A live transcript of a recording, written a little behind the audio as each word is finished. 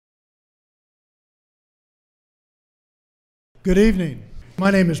Good evening.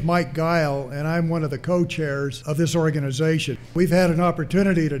 My name is Mike Guile, and I'm one of the co-chairs of this organization. We've had an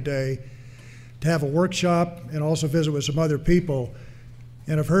opportunity today to have a workshop and also visit with some other people,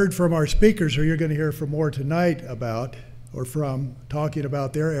 and I've heard from our speakers who you're going to hear from more tonight about, or from, talking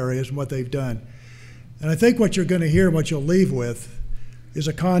about their areas and what they've done. And I think what you're going to hear and what you'll leave with is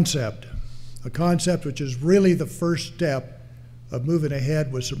a concept which is really the first step of moving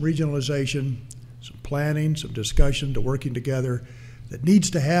ahead with some regionalization, some planning, some discussion, to working together that needs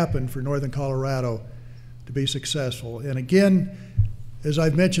to happen for Northern Colorado to be successful. And again, as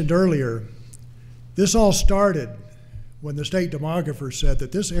I've mentioned earlier, this all started when the state demographer said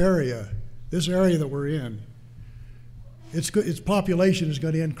that this area that we're in, its population is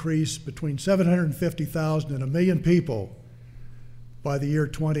going to increase between 750,000 and 1 million people by the year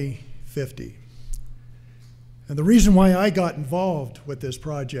 2050. And the reason why I got involved with this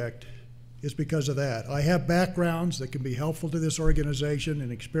project is because of that. I have backgrounds that can be helpful to this organization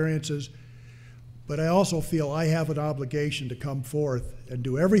and experiences, but I also feel I have an obligation to come forth and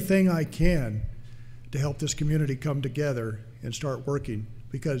do everything I can to help this community come together and start working.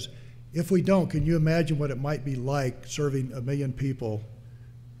 Because if we don't, can you imagine what it might be like serving 1 million people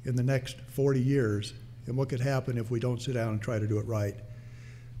in the next 40 years, and what could happen if we don't sit down and try to do it right?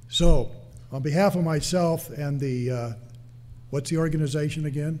 So, on behalf of myself and the, what's the organization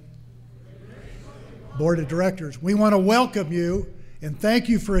again? Board of Directors, we want to welcome you and thank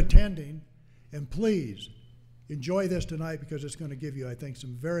you for attending, and please enjoy this tonight because it's going to give you, I think,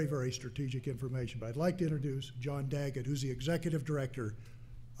 some very, very strategic information. But I'd like to introduce John Daggett, who's the Executive Director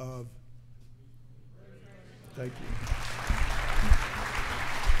of... Thank you.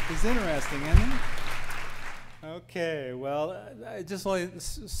 It's interesting, isn't it? Okay, well, I just want to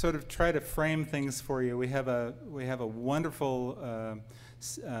sort of try to frame things for you. We have a wonderful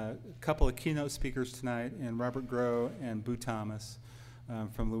couple of keynote speakers tonight, in Robert Groh and Boo Thomas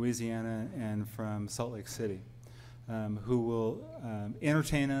from Louisiana and from Salt Lake City, who will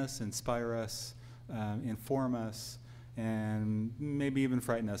entertain us, inspire us, inform us, and maybe even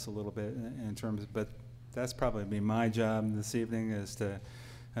frighten us a little bit in terms of, but that's probably be my job this evening, is to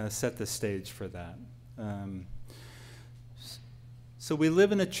set the stage for that. So we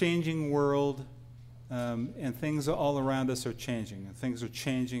live in a changing world, and things all around us are changing, and things are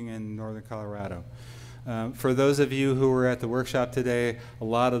changing in Northern Colorado. For those of you who were at the workshop today, a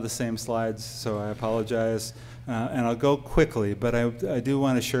lot of the same slides, so I apologize, and I'll go quickly, but I do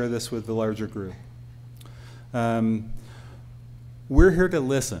want to share this with the larger group. We're here to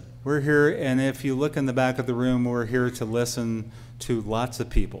listen. We're here, and if you look in the back of the room, we're here to listen to lots of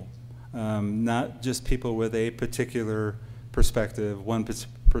people, not just people with a particular perspective, one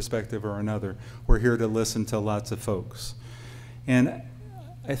perspective or another. We're here to listen to lots of folks. And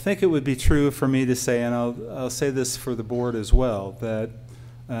I think it would be true for me to say, and I'll say this for the board as well, that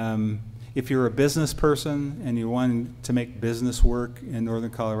if you're a business person and you want to make business work in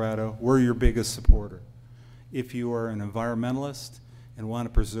Northern Colorado, we're your biggest supporter. If you are an environmentalist and want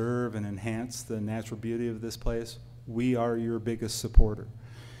to preserve and enhance the natural beauty of this place, we are your biggest supporter.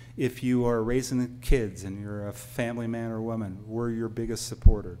 If you are raising kids and you're a family man or woman, we're your biggest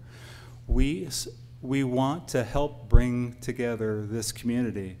supporter. We want to help bring together this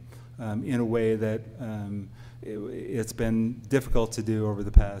community in a way that it's been difficult to do over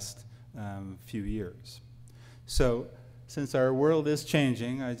the past few years. So, since our world is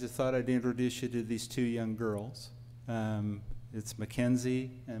changing, I just thought I'd introduce you to these two young girls. It's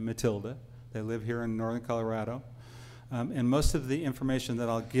Mackenzie and Matilda. They live here in Northern Colorado. And most of the information that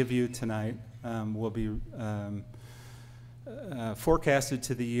I'll give you tonight will be forecasted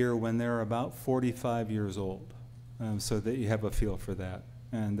to the year when they're about 45 years old, so that you have a feel for that.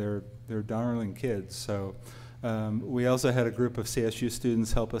 And they're darling kids. So we also had a group of CSU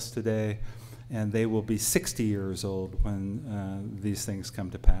students help us today, and they will be 60 years old when these things come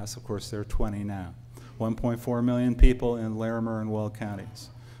to pass. Of course, they're 20 now. 1.4 million people in Larimer and Weld counties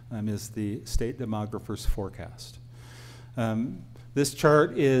is the state demographer's forecast. This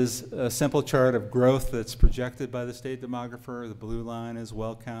chart is a simple chart of growth that's projected by the state demographer. The blue line is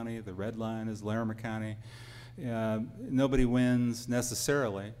Weld County, the red line is Larimer County. Nobody wins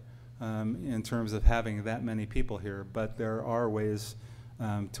necessarily in terms of having that many people here, but there are ways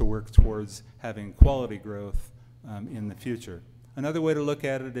to work towards having quality growth in the future. Another way to look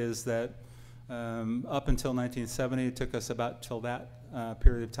at it is that up until 1970, it took us about till that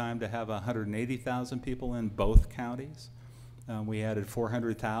period of time to have 180,000 people in both counties. We added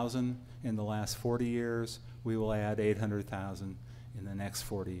 400,000 in the last 40 years. We will add 800,000 in the next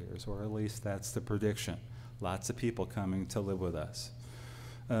 40 years, or at least that's the prediction. Lots of people coming to live with us.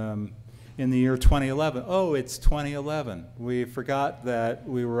 In the year 2011, oh, it's 2011. We forgot that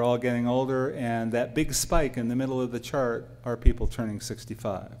we were all getting older, and that big spike in the middle of the chart are people turning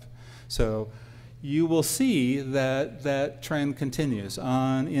 65. So you will see that that trend continues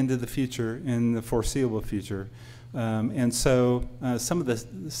on into the future, in the foreseeable future. And so some of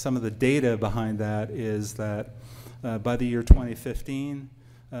the data behind that is that by the year 2015,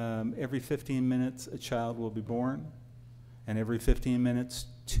 every 15 minutes a child will be born, and every 15 minutes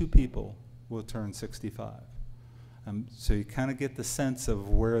 2 people will turn 65. So you kind of get the sense of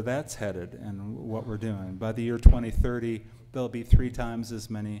where that's headed and what we're doing. By the year 2030, there'll be 3 times as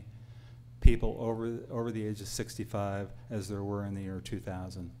many people over the age of 65 as there were in the year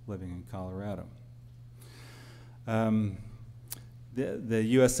 2000 living in Colorado. The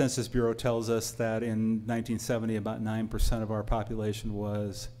U.S. Census Bureau tells us that in 1970, about 9% of our population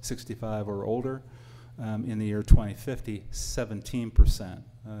was 65 or older. In the year 2050, 17%,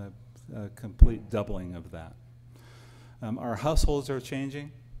 a complete doubling of that. Our households are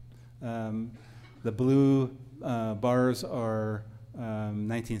changing. The blue bars are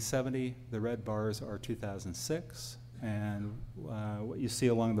 1970, the red bars are 2006, and what you see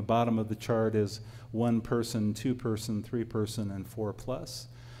along the bottom of the chart is 1 person, 2 person, 3 person, and 4+.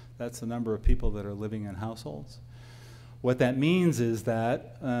 That's the number of people that are living in households. What that means is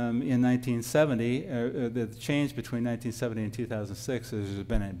that in 1970, the change between 1970 and 2006, there's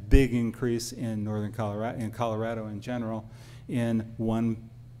been a big increase in northern Colorado, in Colorado in general, in 1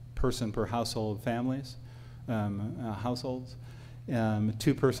 person per household families, households,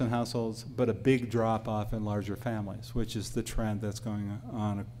 2-person households, but a big drop off in larger families, which is the trend that's going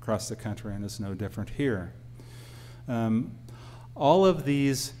on across the country, and it's no different here. All of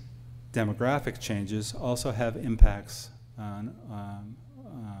these demographic changes also have impacts on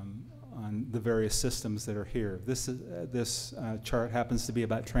the various systems that are here. This chart happens to be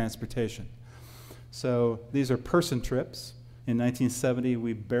about transportation. So these are person trips. In 1970,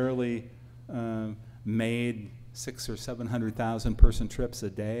 we barely made 600,000 or 700,000 person trips a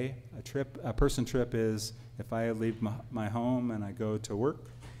day. A person trip is if I leave my home and I go to work,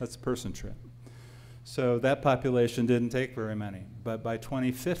 that's a person trip. So that population didn't take very many. But by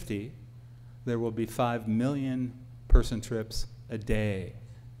 2050, there will be 5 million person trips a day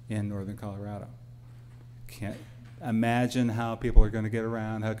in northern Colorado. Can't imagine how people are going to get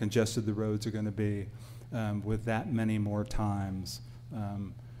around, how congested the roads are going to be with that many more times.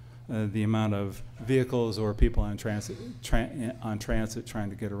 The amount of vehicles or people on transit trying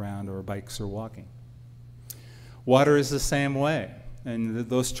to get around, or bikes or walking. Water is the same way. And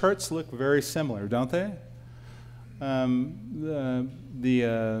those charts look very similar, don't they? The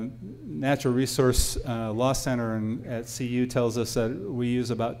Natural Resource Law Center at CU tells us that we use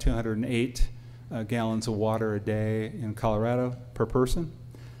about 208 gallons of water a day in Colorado per person.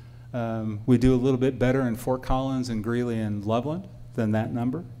 We do a little bit better in Fort Collins and Greeley and Loveland than that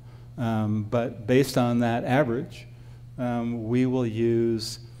number. But based on that average, we will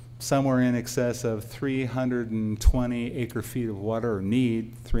use somewhere in excess of 320 acre-feet of water, or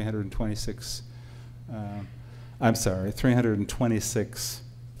need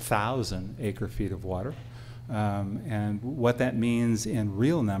 326,000 acre-feet of water. And what that means in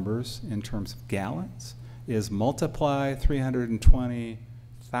real numbers, in terms of gallons, is multiply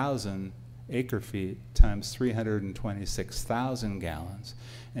 320,000 acre-feet times 326,000 gallons,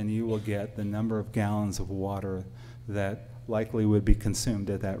 and you will get the number of gallons of water that likely would be consumed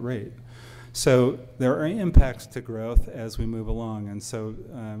at that rate. So there are impacts to growth as we move along, and so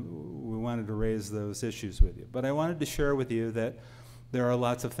we wanted to raise those issues with you. But I wanted to share with you that there are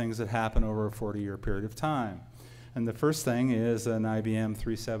lots of things that happen over a 40-year period of time. And the first thing is an IBM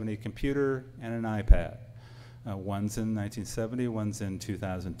 370 computer and an iPad. One's in 1970, one's in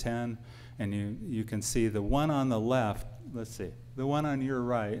 2010, and you can see the one on the left, let's see, the one on your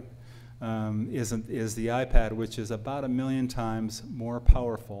right is the iPad, which is about 1 million times more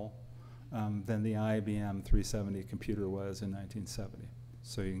powerful than the IBM 370 computer was in 1970.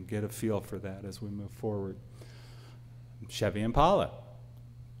 So you can get a feel for that as we move forward. Chevy Impala,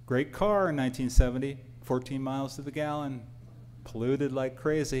 great car in 1970, 14 miles to the gallon, polluted like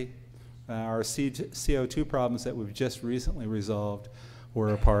crazy. Our CO2 problems that we've just recently resolved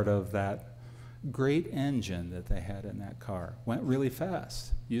were a part of that great engine that they had in that car. Went really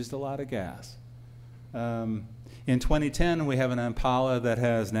fast, used a lot of gas. In 2010, we have an Impala that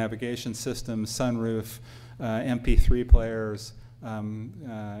has navigation systems, sunroof, MP3 players,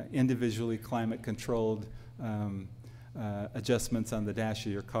 individually climate-controlled adjustments on the dash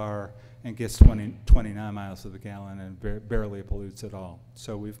of your car, and gets 29 miles to the gallon and barely pollutes at all.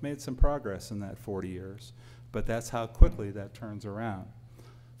 So we've made some progress in that 40 years, but that's how quickly that turns around.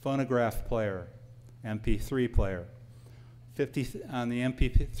 phonograph player, MP3 player. On the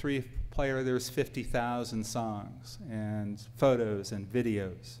MP3 player, there's 50,000 songs and photos and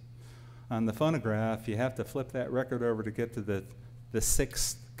videos. On the phonograph, you have to flip that record over to get to the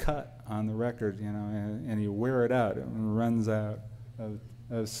sixth cut on the record, you know, and you wear it out. It runs out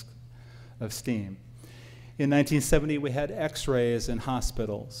of steam. In 1970, we had X-rays in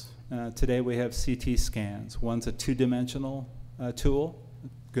hospitals. Today, we have CT scans. One's a two-dimensional tool,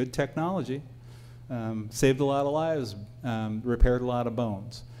 good technology, saved a lot of lives, repaired a lot of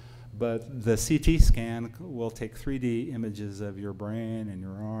bones. But the CT scan will take 3D images of your brain and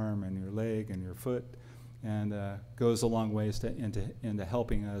your arm and your leg and your foot, and goes a long ways into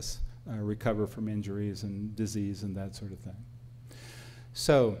helping us recover from injuries and disease and that sort of thing.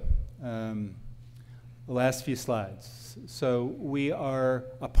 So, the last few slides. So we are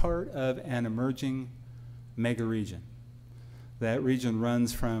a part of an emerging mega region. That region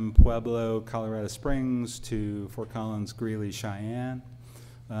runs from Pueblo, Colorado Springs to Fort Collins, Greeley, Cheyenne.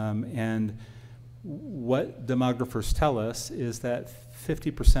 And what demographers tell us is that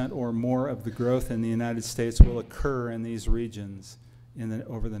 50% or more of the growth in the United States will occur in these regions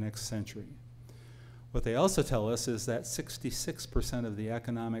over the next century. What they also tell us is that 66% of the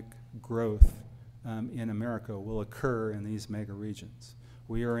economic growth in America will occur in these mega regions.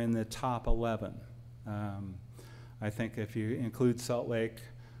 We are in the top 11. I think if you include Salt Lake,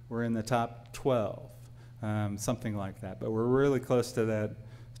 we're in the top 12, something like that. But we're really close to that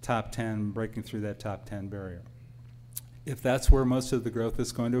top 10, breaking through that top 10 barrier. If that's where most of the growth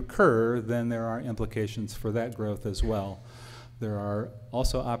is going to occur, then there are implications for that growth as well. There are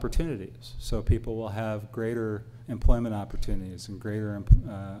also opportunities. So people will have greater employment opportunities and greater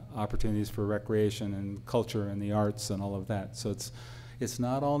opportunities for recreation and culture and the arts and all of that. So it's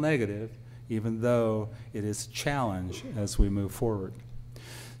not all negative, even though it is a challenge as we move forward.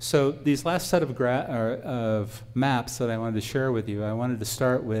 So these last set of maps that I wanted to share with you, I wanted to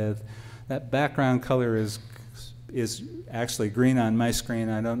start with that background color is actually green on my screen.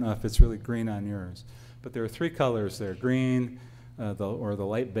 I don't know if it's really green on yours. But there are three colors there: green, or the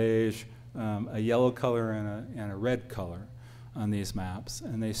light beige, a yellow color, and a red color on these maps.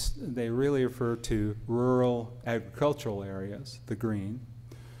 And they really refer to rural agricultural areas, the green.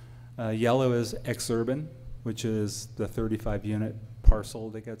 Yellow is exurban, which is the 35-unit parcel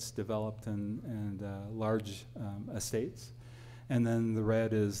that gets developed in large estates. And then the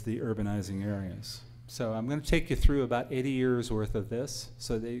red is the urbanizing areas. So I'm going to take you through about 80 years worth of this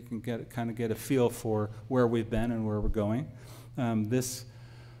so that you can kind of get a feel for where we've been and where we're going. This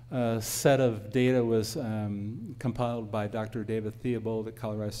set of data was compiled by Dr. David Theobald at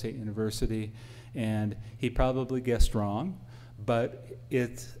Colorado State University, and he probably guessed wrong, but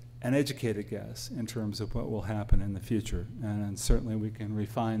it's an educated guess in terms of what will happen in the future, and certainly we can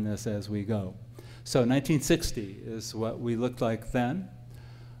refine this as we go. So 1960 is what we looked like then.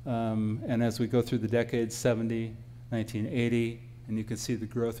 And as we go through the decades, 70, 1980, and you can see the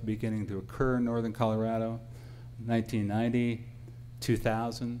growth beginning to occur in northern Colorado, 1990,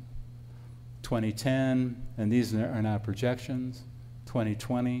 2000, 2010, and these are now projections,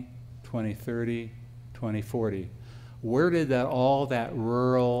 2020, 2030, 2040. Where did all that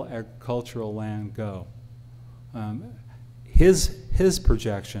rural agricultural land go? His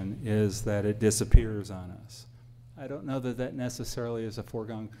projection is that it disappears on us. I don't know that that necessarily is a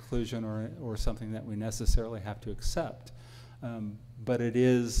foregone conclusion or something that we necessarily have to accept, but it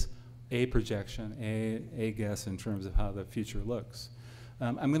is a projection, a guess in terms of how the future looks.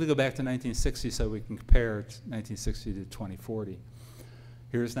 I'm going to go back to 1960 so we can compare 1960 to 2040.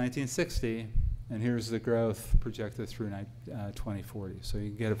 Here's 1960, and here's the growth projected through 2040. So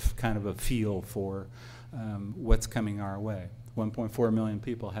you get kind of a feel for what's coming our way. 1.4 million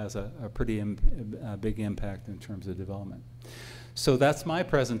people has a pretty big impact in terms of development. So that's my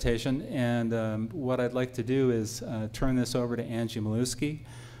presentation, and what I'd like to do is turn this over to Angie Maluski,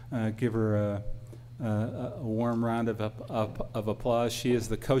 give her a warm round of applause. She is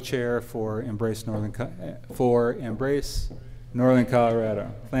the co-chair for Embrace Northern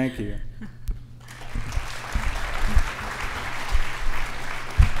Colorado. Thank you.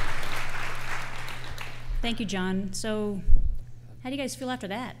 Thank you, John. So, how do you guys feel after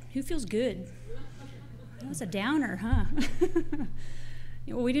that? Who feels good? That was a downer, huh?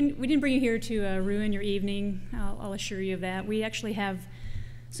 Well, we didn't bring you here to ruin your evening. I'll assure you of that. We actually have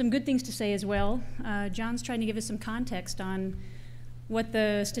some good things to say as well. John's trying to give us some context on what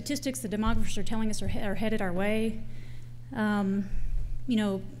the statistics, the demographers are telling us are headed our way. You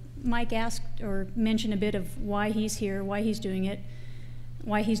know, Mike asked or mentioned a bit of why he's here, why he's doing it,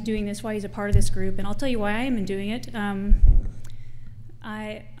 why he's doing this, why he's a part of this group, and I'll tell you why I am doing it.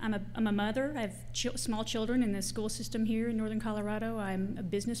 I'm a mother. I have small children in the school system here in northern Colorado. I'm a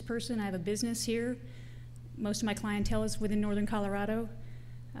business person. I have a business here. Most of my clientele is within northern Colorado.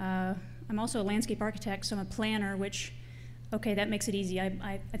 I'm also a landscape architect, so I'm a planner, which, okay, that makes it easy.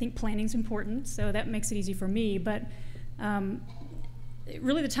 I think planning's important, so that makes it easy for me. But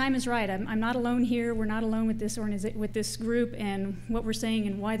really the time is right. I'm not alone here. We're not alone with this group and what we're saying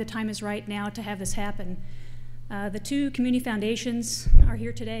and why the time is right now to have this happen. The two community foundations are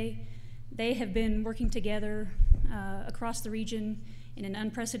here today. They have been working together across the region in an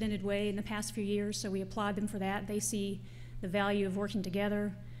unprecedented way in the past few years, so we applaud them for that. They see the value of working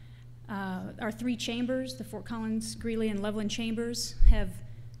together. Our three chambers, the Fort Collins, Greeley, and Loveland chambers, have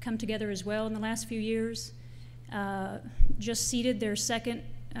come together as well in the last few years. Just seated their second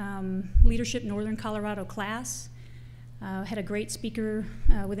Leadership Northern Colorado class. Had a great speaker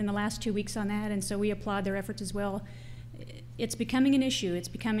within the last 2 weeks on that, and so we applaud their efforts as well. It's becoming an issue. It's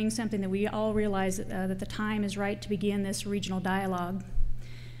becoming something that we all realize that the time is right to begin this regional dialogue.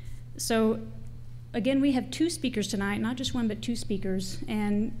 So again, we have two speakers tonight, not just one, but two speakers,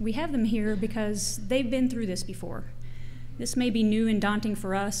 and we have them here because they've been through this before. This may be new and daunting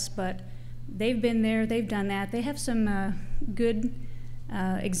for us, but they've been there, they've done that. They have some good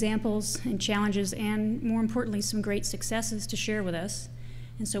examples and challenges, and more importantly, some great successes to share with us.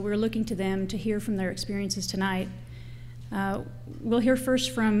 And so we're looking to them to hear from their experiences tonight. We'll hear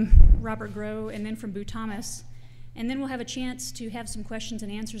first from Robert Grow and then from Boo Thomas, and then we'll have a chance to have some questions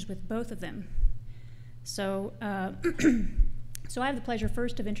and answers with both of them. So, so I have the pleasure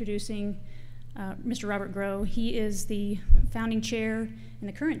first of introducing Mr. Robert Grow. He is the founding chair and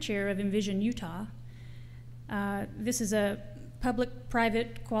the current chair of Envision Utah. This is a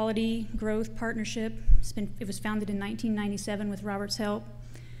public-private quality growth partnership. It was founded in 1997 with Robert's help.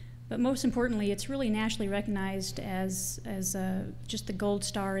 But most importantly, it's really nationally recognized as just the gold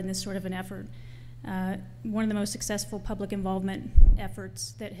star in this sort of an effort. One of the most successful public involvement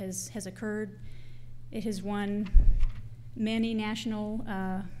efforts that has occurred. It has won many national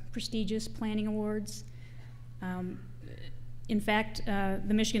prestigious planning awards. In fact,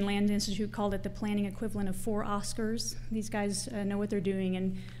 the Michigan Land Institute called it the planning equivalent of 4 Oscars. These guys know what they're doing,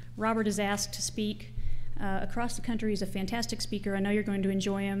 and Robert is asked to speak across the country. He's a fantastic speaker. I know you're going to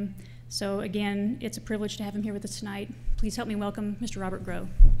enjoy him. So again, it's a privilege to have him here with us tonight. Please help me welcome Mr. Robert Grow.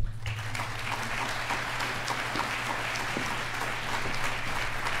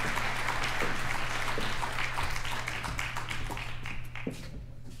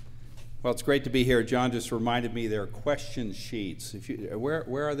 Well, it's great to be here. John just reminded me there are question sheets. If you,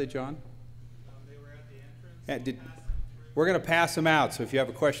 where are they, John? They were at the entrance. We're going to pass them out, so if you have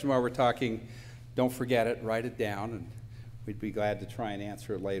a question while we're talking, don't forget it, write it down, and we'd be glad to try and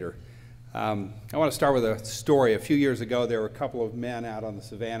answer it later. I want to start with a story. A few years ago, there were a couple of men out on the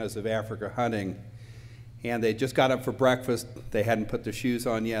savannas of Africa hunting, and they just got up for breakfast. They hadn't put their shoes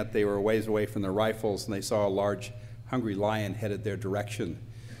on yet. They were a ways away from their rifles, and they saw a large, hungry lion headed their direction.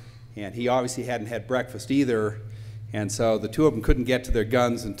 And he obviously hadn't had breakfast either, and so the two of them couldn't get to their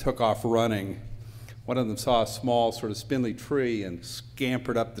guns and took off running. One of them saw a small, sort of spindly tree and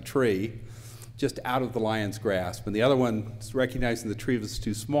scampered up the tree, just out of the lion's grasp. And the other one, recognizing the tree was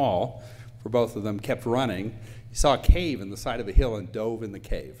too small for both of them, kept running. He saw a cave in the side of a hill and dove in the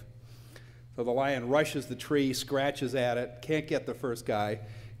cave. So the lion rushes the tree, scratches at it, can't get the first guy.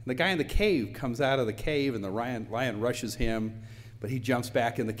 And the guy in the cave comes out of the cave, and the lion rushes him. But he jumps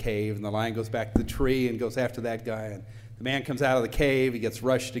back in the cave, and the lion goes back to the tree and goes after that guy. And the man comes out of the cave, he gets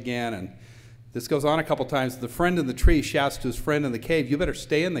rushed again, and this goes on a couple times. The friend in the tree shouts to his friend in the cave, "You better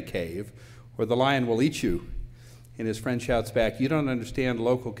stay in the cave, or the lion will eat you." And his friend shouts back, "You don't understand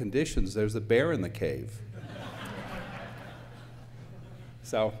local conditions. There's a bear in the cave."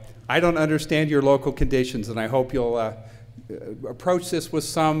 So I don't understand your local conditions, and I hope you'll approach this with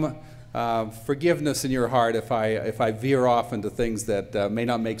some forgiveness in your heart if I veer off into things that may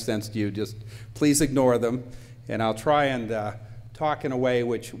not make sense to you. Just please ignore them, and I'll try and talk in a way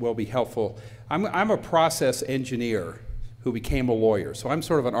which will be helpful. I'm a process engineer who became a lawyer, so I'm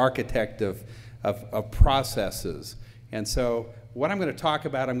sort of an architect of processes. And so what I'm going to talk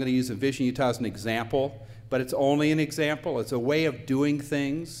about, I'm going to use Envision Utah as an example, but it's only an example. It's a way of doing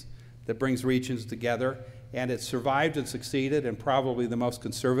things that brings regions together. And it survived and succeeded in probably the most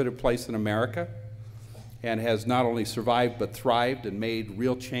conservative place in America, and has not only survived but thrived and made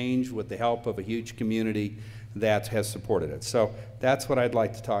real change with the help of a huge community that has supported it. So that's what I'd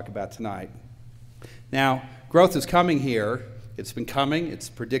like to talk about tonight. Now, growth is coming here. It's been coming. It's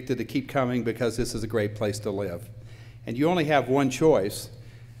predicted to keep coming because this is a great place to live. And you only have one choice.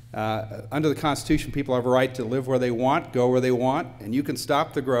 Under the Constitution, people have a right to live where they want, go where they want, and you can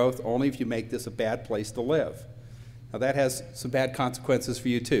stop the growth only if you make this a bad place to live. Now that has some bad consequences for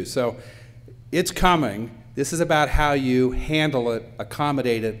you too. So it's coming. This is about how you handle it,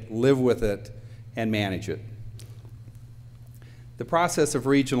 accommodate it, live with it, and manage it. The process of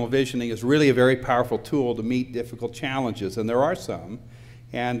regional visioning is really a very powerful tool to meet difficult challenges, and there are some,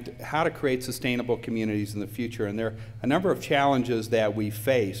 and how to create sustainable communities in the future. And there are a number of challenges that we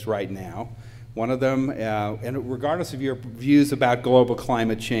face right now. One of them, and regardless of your views about global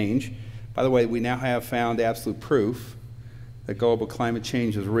climate change, by the way, we now have found absolute proof that global climate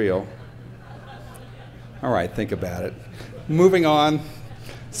change is real. All right, think about it. Moving on.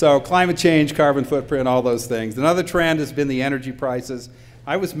 So climate change, carbon footprint, all those things. Another trend has been the energy prices.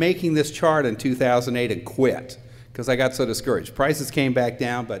 I was making this chart in 2008 and quit because I got so discouraged. Prices came back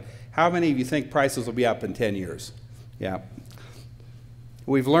down, but how many of you think prices will be up in 10 years? Yeah.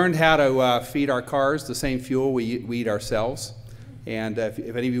 We've learned how to feed our cars the same fuel we eat ourselves. And if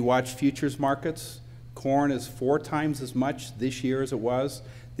any of you watch futures markets, corn is 4 times as much this year as it was.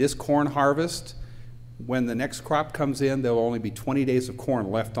 This corn harvest, when the next crop comes in, there will only be 20 days of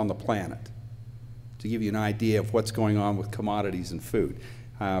corn left on the planet, to give you an idea of what's going on with commodities and food.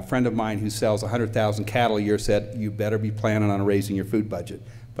 A friend of mine who sells 100,000 cattle a year said, you better be planning on raising your food budget.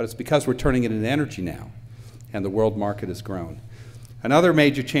 But it's because we're turning it into energy now, and the world market has grown. Another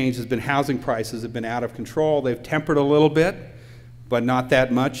major change has been housing prices have been out of control. They've tempered a little bit, but not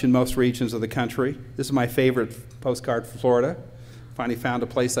that much in most regions of the country. This is my favorite postcard from Florida. Finally found a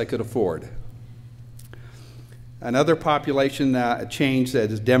place I could afford. Another population change that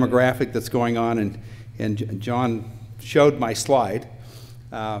is demographic that's going on, and John showed my slide.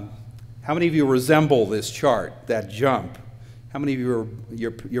 How many of you resemble this chart, that jump? How many of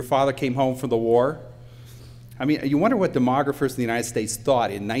you, your father came home from the war? I mean, you wonder what demographers in the United States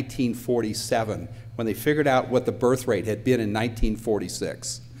thought in 1947 when they figured out what the birth rate had been in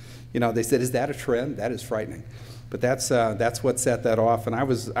 1946. You know, they said, is that a trend? That is frightening. But that's what set that off, and I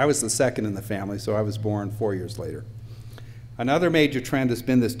was the second in the family, so I was born 4 years later. Another major trend has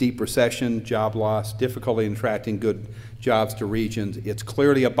been this deep recession, job loss, difficulty in attracting good jobs to regions. It's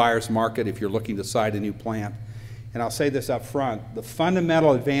clearly a buyer's market if you're looking to site a new plant. And I'll say this up front, the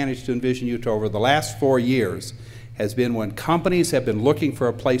fundamental advantage to Envision Utah over the last 4 years has been when companies have been looking for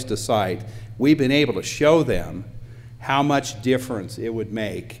a place to site, we've been able to show them how much difference it would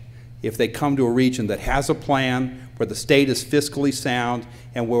make if they come to a region that has a plan, where the state is fiscally sound,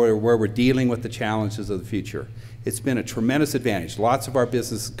 and where we're dealing with the challenges of the future. It's been a tremendous advantage. Lots of our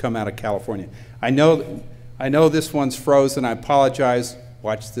businesses come out of California. I know this one's frozen. I apologize.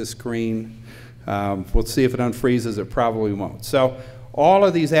 Watch this screen. We'll see if it unfreezes. It probably won't. So all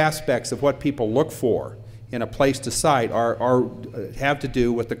of these aspects of what people look for in a place to site have to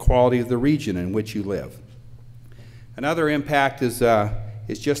do with the quality of the region in which you live. Another impact is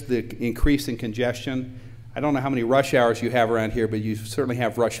just the increase in congestion. I don't know how many rush hours you have around here, but you certainly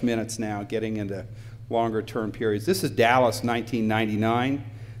have rush minutes now getting into longer term periods. This is Dallas 1999.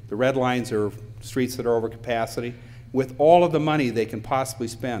 The red lines are streets that are over capacity. With all of the money they can possibly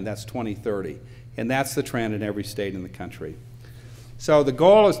spend, that's 2030. And that's the trend in every state in the country. So the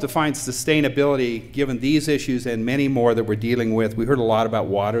goal is to find sustainability given these issues and many more that we're dealing with. We heard a lot about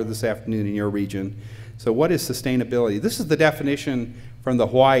water this afternoon in your region. So what is sustainability? This is the definition from the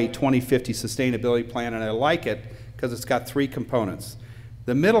Hawaii 2050 Sustainability Plan, and I like it because it's got 3 components.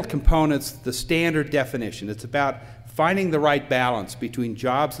 The middle component's the standard definition. It's about finding the right balance between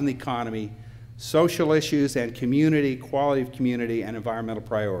jobs and the economy, social issues and community, quality of community, and environmental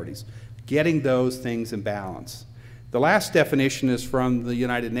priorities. Getting those things in balance. The last definition is from the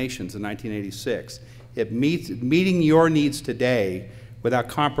United Nations in 1986. It meeting your needs today without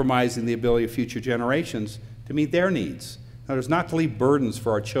compromising the ability of future generations to meet their needs. Now, there's not to leave burdens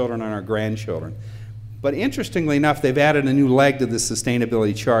for our children and our grandchildren. But interestingly enough, they've added a new leg to this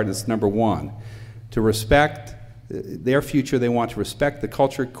sustainability chart, and it's number 1. To respect their future, they want to respect the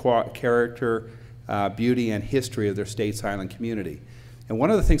culture, character, beauty, and history of their state's island community. And one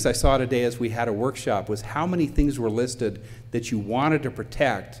of the things I saw today as we had a workshop was how many things were listed that you wanted to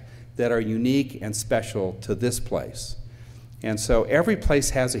protect that are unique and special to this place. And so every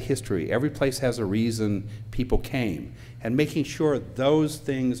place has a history. Every place has a reason people came. And making sure those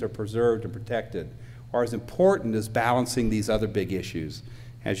things are preserved and protected are as important as balancing these other big issues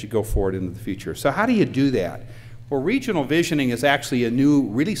as you go forward into the future. So how do you do that? Well, regional visioning is actually a new,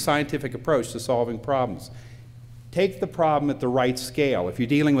 really scientific approach to solving problems. Take the problem at the right scale. If you're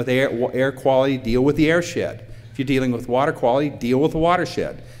dealing with air quality, deal with the airshed. If you're dealing with water quality, deal with the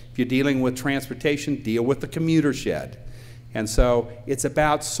watershed. If you're dealing with transportation, deal with the commuter shed. And so it's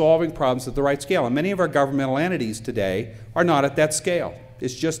about solving problems at the right scale. And many of our governmental entities today are not at that scale.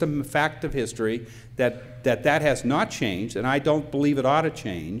 It's just a fact of history that has not changed, and I don't believe it ought to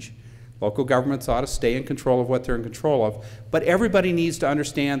change. Local governments ought to stay in control of what they're in control of, but everybody needs to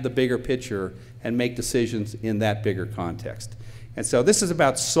understand the bigger picture and make decisions in that bigger context. And so this is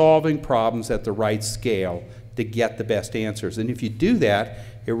about solving problems at the right scale to get the best answers. And if you do that,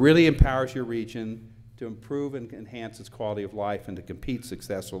 it really empowers your region to improve and enhance its quality of life and to compete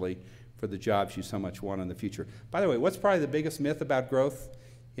successfully for the jobs you so much want in the future. By the way, what's probably the biggest myth about growth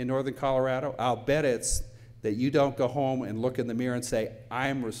in northern Colorado? I'll bet it's that you don't go home and look in the mirror and say,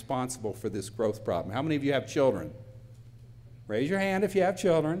 I'm responsible for this growth problem. How many of you have children? Raise your hand if you have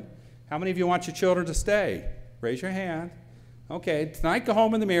children. How many of you want your children to stay? Raise your hand. Okay, tonight go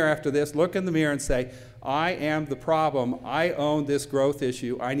home in the mirror after this, look in the mirror and say, I am the problem. I own this growth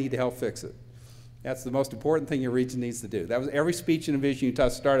issue. I need to help fix it. That's the most important thing your region needs to do. That was every speech in Envision Utah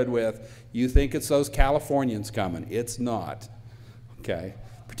started with, you think it's those Californians coming. It's not, okay?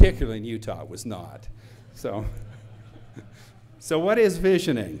 Particularly in Utah, it was not. So what is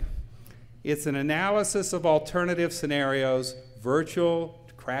visioning? It's an analysis of alternative scenarios, virtual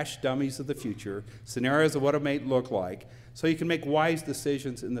crash dummies of the future, scenarios of what it may look like, so you can make wise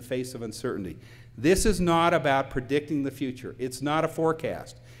decisions in the face of uncertainty. This is not about predicting the future. It's not a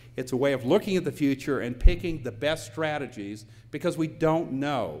forecast. It's a way of looking at the future and picking the best strategies because we don't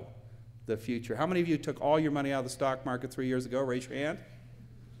know the future. How many of you took all your money out of the stock market 3 years ago? Raise your hand.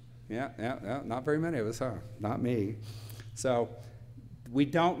 Yeah, not very many of us, huh? Not me. So we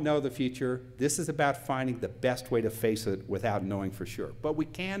don't know the future. This is about finding the best way to face it without knowing for sure. But we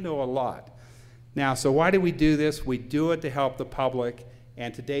can know a lot. Now, so why do we do this? We do it to help the public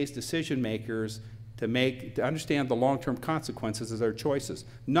and today's decision makers to understand the long-term consequences of their choices.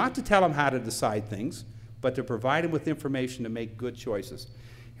 Not to tell them how to decide things, but to provide them with information to make good choices.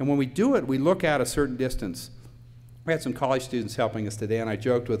 And when we do it, we look out a certain distance. We had some college students helping us today, and I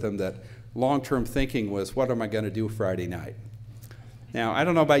joked with them that long-term thinking was, what am I going to do Friday night? Now, I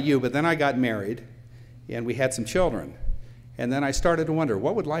don't know about you, but then I got married, and we had some children. And then I started to wonder,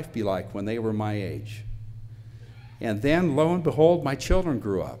 what would life be like when they were my age? And then, lo and behold, my children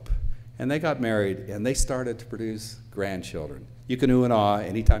grew up. And they got married, and they started to produce grandchildren. You can ooh and ah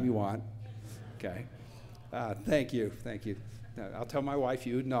anytime you want. Okay. Thank you. I'll tell my wife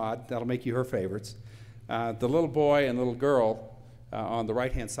you nod. That'll make you her favorites. The little boy and little girl on the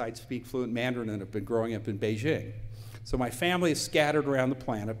right-hand side speak fluent Mandarin and have been growing up in Beijing. So my family is scattered around the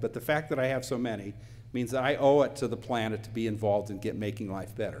planet, but the fact that I have so many means that I owe it to the planet to be involved in making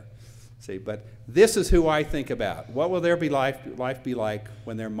life better. See, but this is who I think about. What will their life be like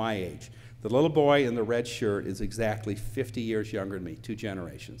when they're my age? The little boy in the red shirt is exactly 50 years younger than me, 2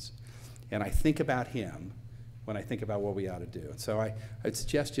 generations. And I think about him when I think about what we ought to do. And so I'd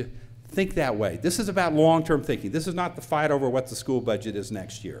suggest you think that way. This is about long-term thinking. This is not the fight over what the school budget is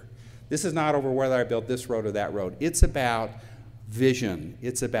next year. This is not over whether I build this road or that road. It's about vision.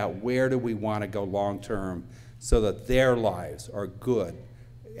 It's about where do we want to go long-term so that their lives are good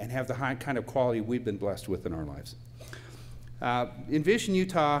and have the high kind of quality we've been blessed with in our lives. Envision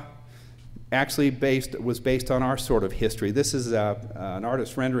Utah actually was based on our sort of history. This is an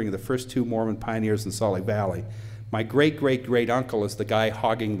artist rendering of the first 2 Mormon pioneers in Salt Lake Valley. My great-great-great-uncle is the guy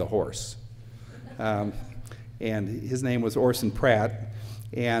hogging the horse. And his name was Orson Pratt.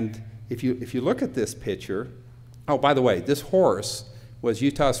 And if you look at this picture, oh, by the way, this horse was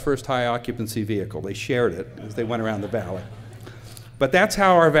Utah's first high-occupancy vehicle. They shared it as they went around the valley. But that's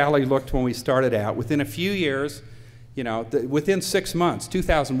how our valley looked when we started out. Within a few years, within 6 months,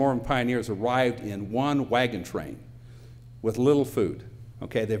 2,000 Mormon pioneers arrived in 1 wagon train with little food.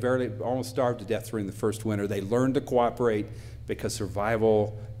 Okay, they almost starved to death during the first winter. They learned to cooperate because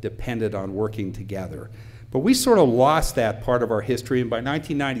survival depended on working together. But we sort of lost that part of our history, and by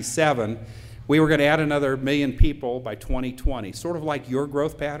 1997, we were going to add another 1 million people by 2020, sort of like your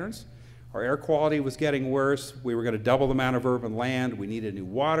growth patterns. Our air quality was getting worse. We were going to double the amount of urban land. We needed new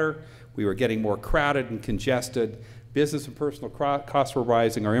water. We were getting more crowded and congested. Business and personal costs were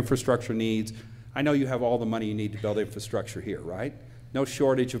rising. Our infrastructure needs. I know you have all the money you need to build infrastructure here, right? No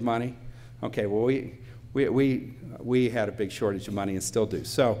shortage of money. Okay, well, we had a big shortage of money and still do.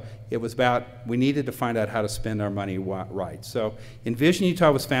 So it was about, we needed to find out how to spend our money right. So Envision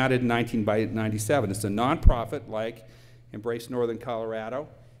Utah was founded in 1997. It's a nonprofit like Embrace Northern Colorado.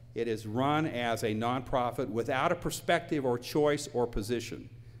 It is run as a nonprofit without a perspective or choice or position.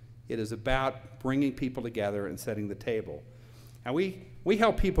 It is about bringing people together and setting the table. And we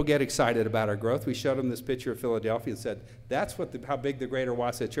help people get excited about our growth. We showed them this picture of Philadelphia and said, that's how big the greater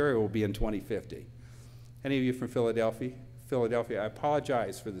Wasatch area will be in 2050. Any of you from Philadelphia? Philadelphia. I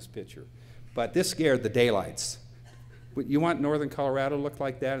apologize for this picture, but this scared the daylights. You want northern Colorado to look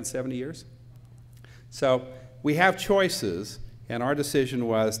like that in 70 years? So we have choices, and our decision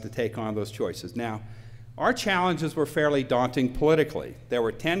was to take on those choices. Now, our challenges were fairly daunting politically. There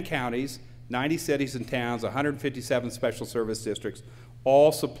were 10 counties, 90 cities and towns, 157 special service districts,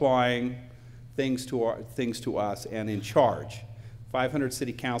 all supplying things to us and in charge. 500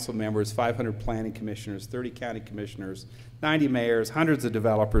 city council members, 500 planning commissioners, 30 county commissioners, 90 mayors, hundreds of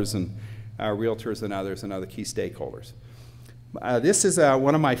developers and realtors and other key stakeholders. This is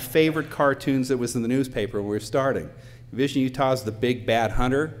one of my favorite cartoons that was in the newspaper when we were starting. Vision Utah's the big bad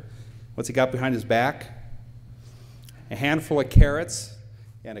hunter. What's he got behind his back? A handful of carrots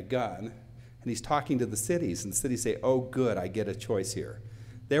and a gun. And he's talking to the cities, and the cities say, oh good, I get a choice here.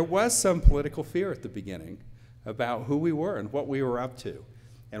 There was some political fear at the beginning about who we were and what we were up to.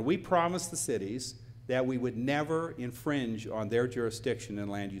 And we promised the cities that we would never infringe on their jurisdiction in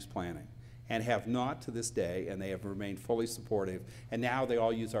land use planning, and have not to this day, and they have remained fully supportive. And now they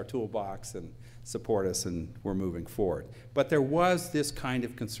all use our toolbox and support us, and we're moving forward. But there was this kind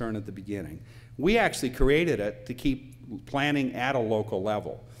of concern at the beginning. We actually created it to keep planning at a local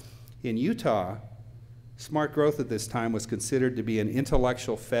level. In Utah, smart growth at this time was considered to be an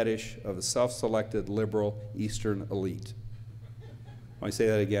intellectual fetish of a self-selected liberal Eastern elite. Let me say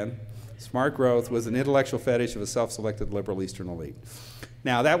that again. Smart growth was an intellectual fetish of a self-selected liberal Eastern elite.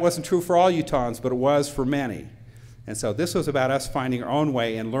 Now, that wasn't true for all Utahns, but it was for many. And so this was about us finding our own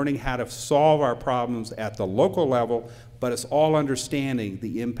way and learning how to solve our problems at the local level, but it's all understanding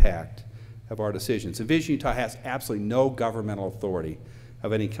the impact of our decisions. Envision Utah has absolutely no governmental authority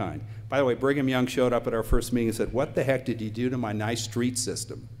of any kind. By the way, Brigham Young showed up at our first meeting and said, what the heck did you do to my nice street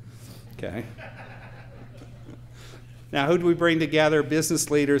system? Okay. Now, who do we bring together?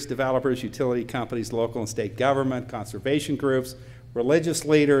 Business leaders, developers, utility companies, local and state government, conservation groups, religious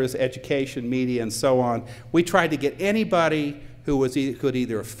leaders, education, media, and so on. We tried to get anybody who could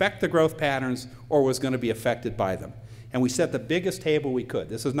either affect the growth patterns or was going to be affected by them. And we set the biggest table we could.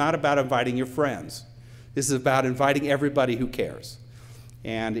 This is not about inviting your friends. This is about inviting everybody who cares.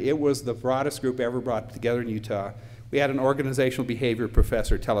 And it was the broadest group ever brought together in Utah. We had an organizational behavior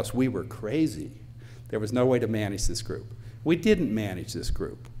professor tell us we were crazy. There was no way to manage this group. We didn't manage this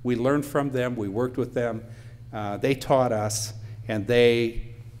group. We learned from them. We worked with them. They taught us, and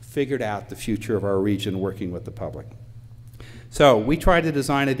they figured out the future of our region working with the public. So we tried to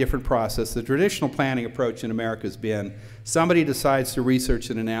design a different process. The traditional planning approach in America has been somebody decides through research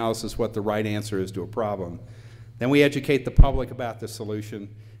and analysis what the right answer is to a problem. Then we educate the public about the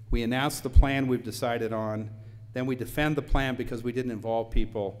solution. We announce the plan we've decided on. Then we defend the plan because we didn't involve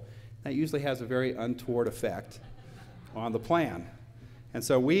people. That usually has a very untoward effect on the plan. And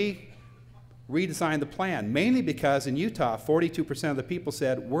so we redesigned the plan, mainly because in Utah, 42% of the people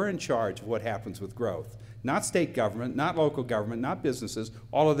said, we're in charge of what happens with growth. Not state government, not local government, not businesses,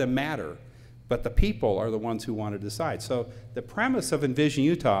 all of them matter. But the people are the ones who want to decide. So the premise of Envision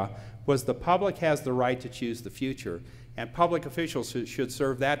Utah was the public has the right to choose the future, and public officials should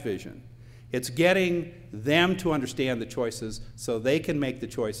serve that vision. It's getting them to understand the choices so they can make the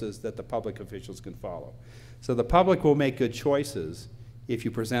choices that the public officials can follow. So the public will make good choices if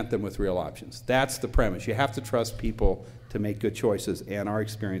you present them with real options. That's the premise. You have to trust people to make good choices, and our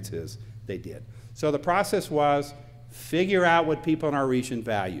experience is they did. So the process was figure out what people in our region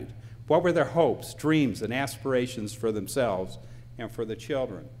valued. What were their hopes, dreams, and aspirations for themselves and for the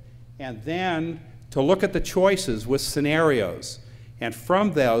children? And then to look at the choices with scenarios. And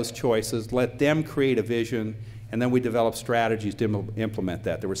from those choices, let them create a vision, and then we develop strategies to implement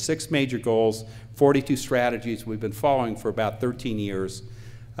that. There were 6 major goals, 42 strategies we've been following for about 13 years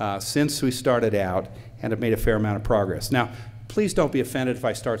since we started out, and have made a fair amount of progress. Now, please don't be offended if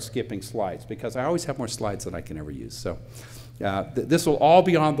I start skipping slides, because I always have more slides than I can ever use. So this will all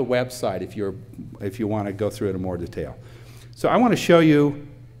be on the website if you want to go through it in more detail. So I want to show you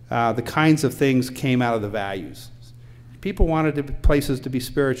the kinds of things came out of the values. People wanted places to be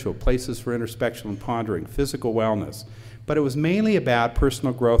spiritual, places for introspection and pondering, physical wellness. But it was mainly about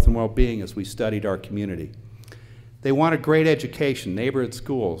personal growth and well-being as we studied our community. They wanted great education, neighborhood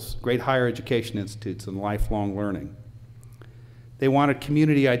schools, great higher education institutes, and lifelong learning. They wanted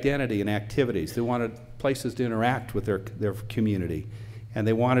community identity and activities. They wanted places to interact with their community. And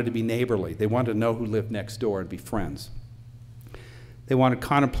they wanted to be neighborly. They wanted to know who lived next door and be friends. They wanted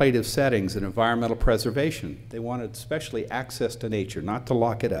contemplative settings and environmental preservation. They wanted especially access to nature, not to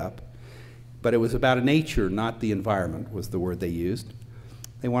lock it up, but it was about nature, not the environment, was the word they used.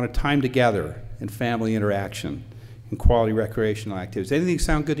 They wanted time together and family interaction and quality recreational activities. Anything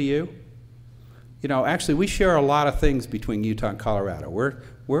sound good to you? You know, actually, we share a lot of things between Utah and Colorado.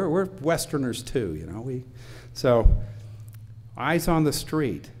 We're Westerners too, you know. So, eyes on the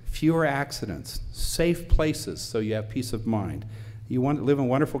street, fewer accidents, safe places so you have peace of mind. You want to live in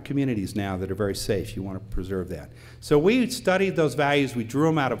wonderful communities now that are very safe. You want to preserve that. So we studied those values. We drew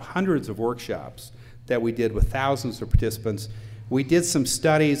them out of hundreds of workshops that we did with thousands of participants. We did some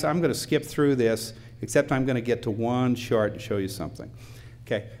studies. I'm going to skip through this, except I'm going to get to one chart and show you something.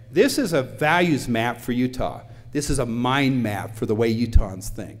 Okay, this is a values map for Utah. This is a mind map for the way Utahns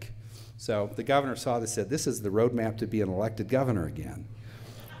think. So the governor saw this and said, this is the roadmap to be an elected governor again.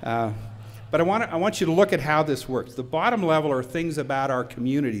 But I want you to look at how this works. The bottom level are things about our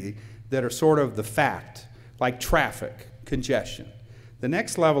community that are sort of the fact, like traffic, congestion. The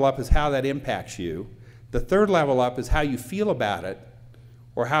next level up is how that impacts you. The third level up is how you feel about it,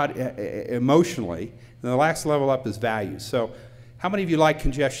 or how emotionally. And the last level up is values. So how many of you like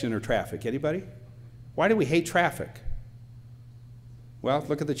congestion or traffic? Anybody? Why do we hate traffic? Well,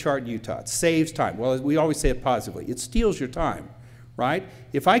 look at the chart in Utah. It saves time. Well, we always say it positively. It steals your time. Right?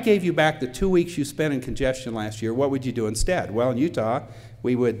 If I gave you back the 2 weeks you spent in congestion last year, what would you do instead? Well, in Utah,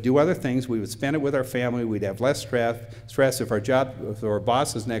 we would do other things. We would spend it with our family. We'd have less stress. If our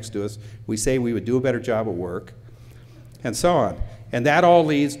boss is next to us, we say we would do a better job at work, and so on. And that all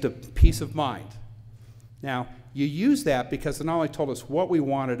leads to peace of mind. Now, you use that because it not only told us what we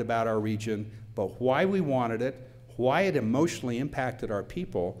wanted about our region, but why we wanted it, why it emotionally impacted our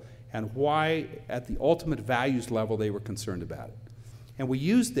people, and why, at the ultimate values level, they were concerned about it. And we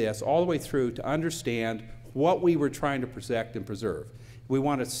used this all the way through to understand what we were trying to protect and preserve. We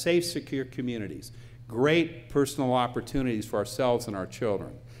wanted safe, secure communities, great personal opportunities for ourselves and our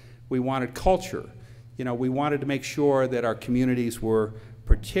children. We wanted culture. You know, we wanted to make sure that our communities were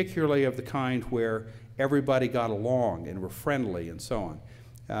particularly of the kind where everybody got along and were friendly and so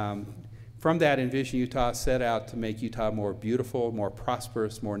on. From that, Envision Utah set out to make Utah more beautiful, more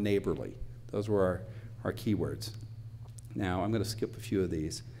prosperous, more neighborly. Those were our keywords. Now, I'm going to skip a few of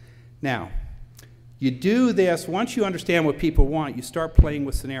these. Now, you do this, once you understand what people want, you start playing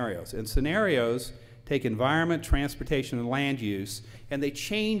with scenarios. And scenarios take environment, transportation, and land use, and they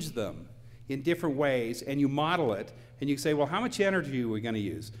change them in different ways, and you model it, and you say, well, how much energy are we going to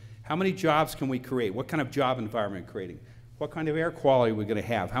use? How many jobs can we create? What kind of job environment are we creating? What kind of air quality are we going to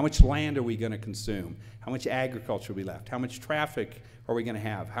have? How much land are we going to consume? How much agriculture will be left? How much traffic are we going to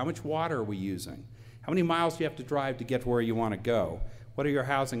have? How much water are we using? How many miles do you have to drive to get where you want to go? What are your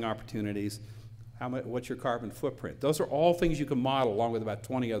housing opportunities? What's your carbon footprint? Those are all things you can model along with about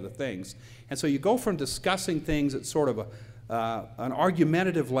 20 other things. And so you go from discussing things at sort of an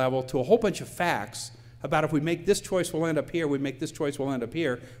argumentative level to a whole bunch of facts about if we make this choice, we'll end up here, we make this choice, we'll end up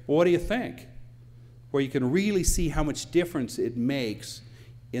here. Well, what do you think? Where you can really see how much difference it makes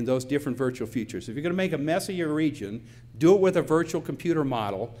in those different virtual futures. If you're going to make a mess of your region, do it with a virtual computer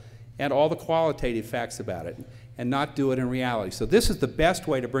model and all the qualitative facts about it, and not do it in reality. So this is the best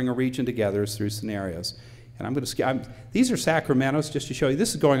way to bring a region together is through scenarios. And I'm going to these are Sacramento's, just to show you.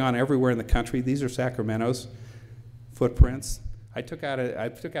 This is going on everywhere in the country. These are Sacramento's footprints. I took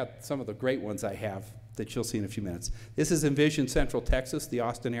out some of the great ones I have that you'll see in a few minutes. This is Envision Central Texas, the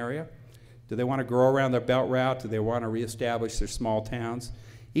Austin area. Do they want to grow around their belt route? Do they want to reestablish their small towns?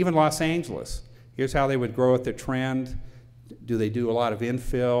 Even Los Angeles. Here's how they would grow at their trend. Do they do a lot of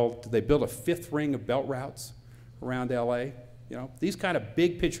infill? Do they build a fifth ring of belt routes around LA? You know, these kind of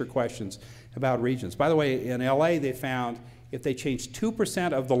big picture questions about regions. By the way, in LA they found if they changed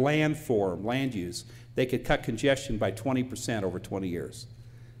 2% of the land use, they could cut congestion by 20% over 20 years.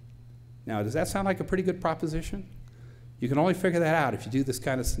 Now, does that sound like a pretty good proposition? You can only figure that out if you do this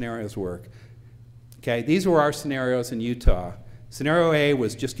kind of scenarios work. Okay, these were our scenarios in Utah. Scenario A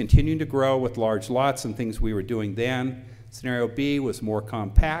was just continuing to grow with large lots and things we were doing then. Scenario B was more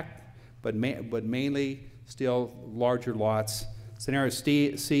compact, but mainly still larger lots. Scenario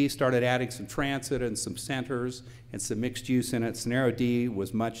C started adding some transit and some centers and some mixed use in it. Scenario D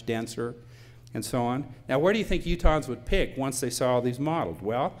was much denser, and so on. Now, where do you think Utahns would pick once they saw all these modeled?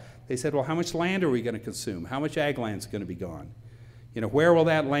 Well, they said, well, how much land are we going to consume? How much ag land is going to be gone? You know, where will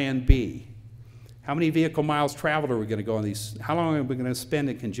that land be? How many vehicle miles traveled are we going to go on these? How long are we going to spend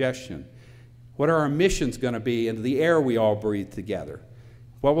in congestion? What are our emissions going to be into the air we all breathe together?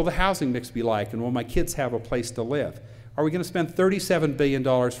 What will the housing mix be like, and will my kids have a place to live? Are we going to spend $37 billion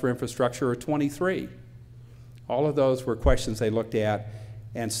for infrastructure or 23? All of those were questions they looked at,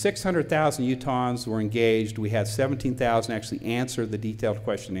 and 600,000 Utahns were engaged. We had 17,000 actually answer the detailed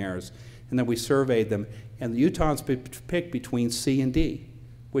questionnaires, and then we surveyed them, and the Utahns picked between C and D,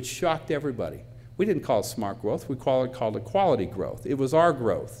 which shocked everybody. We didn't call it smart growth, we called it quality growth. It was our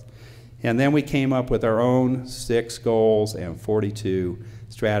growth. And then we came up with our own 6 goals and 42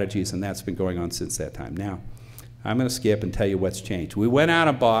 strategies, and that's been going on since that time. Now, I'm going to skip and tell you what's changed. We went out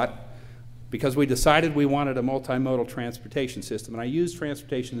and bought, because we decided we wanted a multimodal transportation system, and I used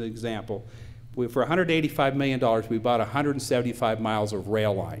transportation as an example. For $185 million, we bought 175 miles of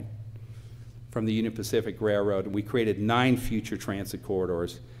rail line from the Union Pacific Railroad, and we created 9 future transit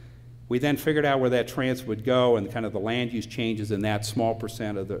corridors. We then figured out where that transit would go and kind of the land use changes in that small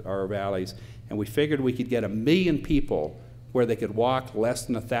percent of our valleys, and we figured we could get 1 million people where they could walk less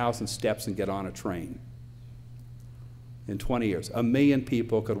than 1,000 steps and get on a train. In 20 years, 1 million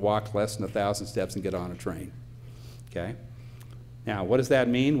people could walk less than 1,000 steps and get on a train. Okay? Now, what does that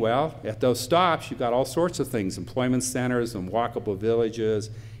mean? Well, at those stops, you've got all sorts of things, employment centers and walkable villages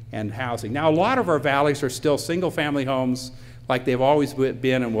and housing. Now, a lot of our valleys are still single-family homes like they've always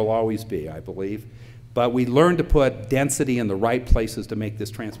been and will always be, I believe. But we learned to put density in the right places to make this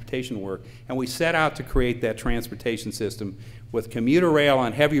transportation work. And we set out to create that transportation system with commuter rail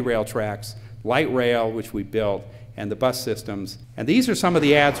on heavy rail tracks, light rail, which we built, and the bus systems. And these are some of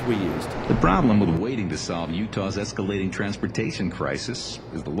the ads we used. The problem with waiting to solve Utah's escalating transportation crisis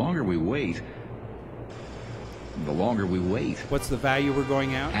is the longer we wait, the longer we wait. What's the value we're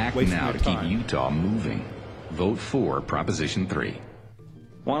going out? Act Wasting now our to keep time. Utah moving. Vote for Proposition 3.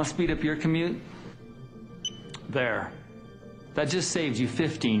 Want to speed up your commute? There. That just saves you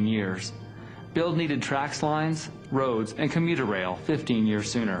 15 years. Build needed tracks lines, roads, and commuter rail 15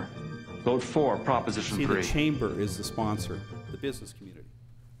 years sooner. Vote for Proposition 3. See, the chamber is the sponsor, the business community.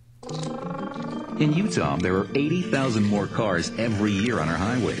 In Utah, there are 80,000 more cars every year on our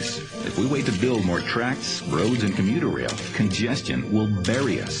highways. If we wait to build more tracks, roads, and commuter rail, congestion will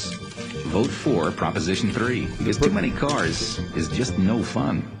bury us. Vote for Proposition 3, because too many cars is just no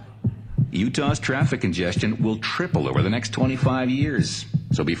fun. Utah's traffic congestion will triple over the next 25 years.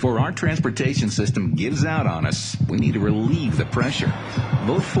 So before our transportation system gives out on us, we need to relieve the pressure.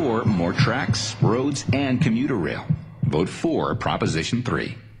 Vote for more tracks, roads, and commuter rail. Vote for Proposition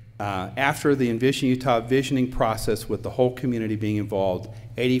 3. After the Envision Utah visioning process with the whole community being involved,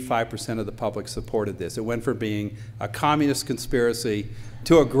 85% of the public supported this. It went from being a communist conspiracy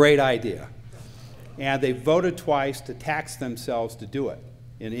to a great idea. And they voted twice to tax themselves to do it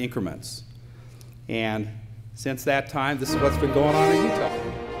in increments. And since that time, this is what's been going on in Utah.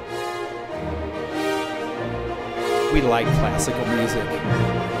 We like classical music.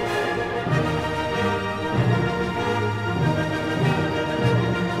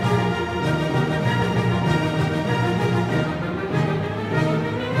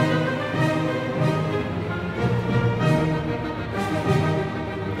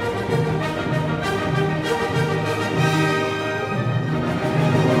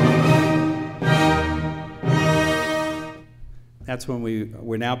 That's when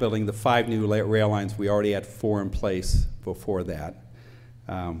we're now building the 5 new rail lines. We already had 4 in place before that.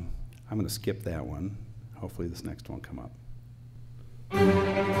 I'm going to skip that one. Hopefully this next one will come up.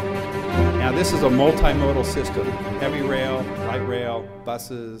 Now this is a multimodal system. Heavy rail, light rail,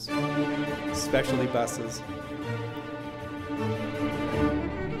 buses, specialty buses.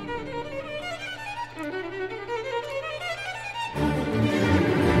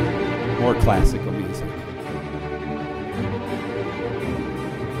 More classical music.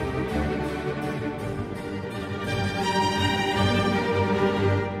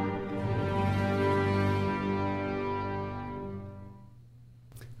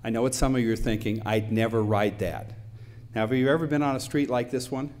 I know what some of you are thinking, I'd never ride that. Now, have you ever been on a street like this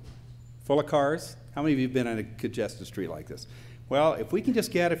one? Full of cars? How many of you have been on a congested street like this? Well, if we can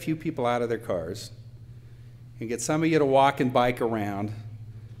just get a few people out of their cars and get some of you to walk and bike around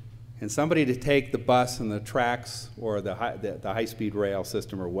and somebody to take the bus and the tracks or the high-speed rail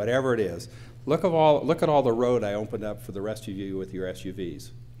system or whatever it is, look at all the road I opened up for the rest of you with your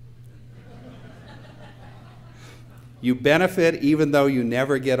SUVs. You benefit even though you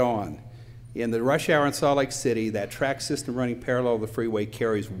never get on. In the rush hour in Salt Lake City, that track system running parallel to the freeway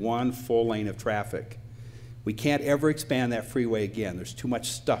carries 1 full lane of traffic. We can't ever expand that freeway again. There's too much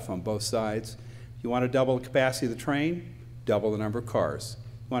stuff on both sides. You want to double the capacity of the train? Double the number of cars.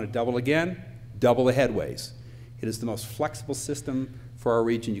 You want to double again? Double the headways. It is the most flexible system for our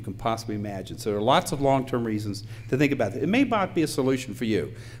region you can possibly imagine. So there are lots of long-term reasons to think about it. It may not be a solution for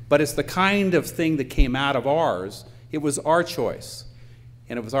you, but it's the kind of thing that came out of ours. It was our choice,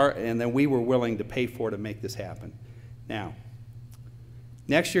 and then we were willing to pay for it to make this happen. Now,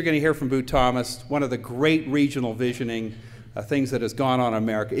 next you're going to hear from Boo Thomas, one of the great regional visioning things that has gone on in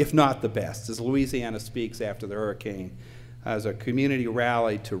America, if not the best, as Louisiana speaks after the hurricane, as a community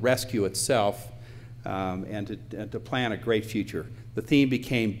rally to rescue itself. and to plan a great future. The theme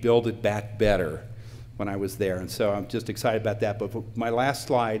became Build It Back Better when I was there, and so I'm just excited about that. But for my last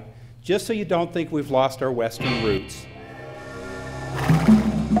slide, just so you don't think we've lost our Western roots.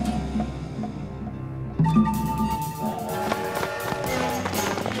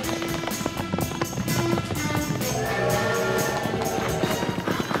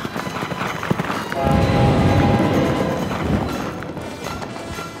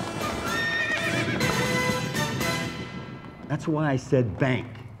 That's why I said bank.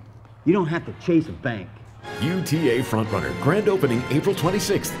 You don't have to chase a bank. UTA Frontrunner, grand opening April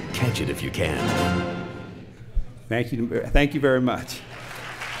 26th. Catch it if you can. Thank you very much.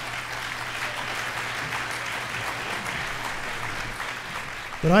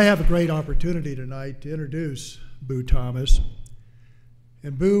 But I have a great opportunity tonight to introduce Boo Thomas.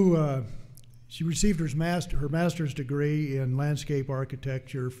 And Boo, she received her master's degree in landscape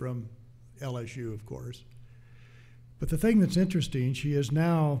architecture from LSU, of course. But the thing that's interesting, she is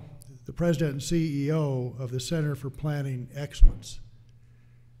now the president and CEO of the Center for Planning Excellence.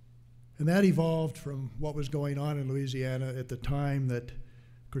 And that evolved from what was going on in Louisiana at the time that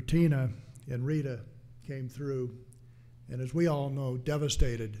Katrina and Rita came through, and as we all know,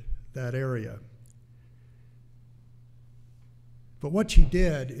 devastated that area. But what she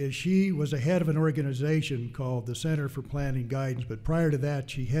did is she was the head of an organization called the Center for Planning Guidance, but prior to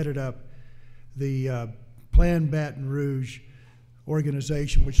that, she headed up the Plan Baton Rouge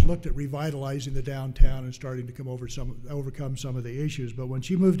organization, which looked at revitalizing the downtown and starting to overcome some of the issues. But when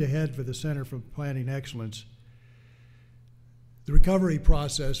she moved ahead for the Center for Planning Excellence, the recovery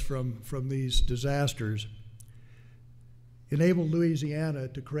process from these disasters enabled Louisiana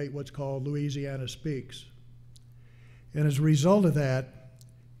to create what's called Louisiana Speaks. And as a result of that,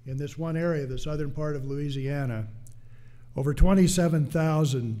 in this one area, the southern part of Louisiana, over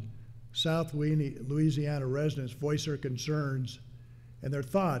 27,000 South Louisiana residents voice their concerns and their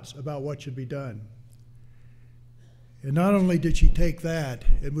thoughts about what should be done. And not only did she take that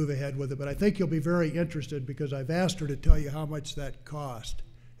and move ahead with it, but I think you'll be very interested because I've asked her to tell you how much that cost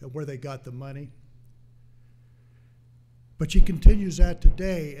and where they got the money. But she continues that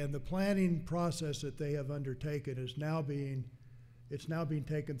today, and the planning process that they have undertaken is now being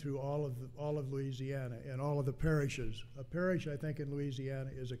taken through all of Louisiana and all of the parishes. A parish, I think, in Louisiana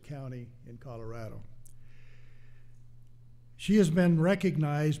is a county in Colorado. She has been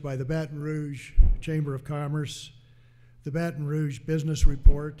recognized by the Baton Rouge Chamber of Commerce, the Baton Rouge Business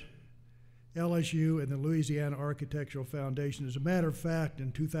Report, LSU, and the Louisiana Architectural Foundation. As a matter of fact,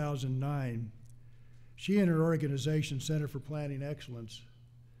 in 2009, she and her organization, Center for Planning Excellence,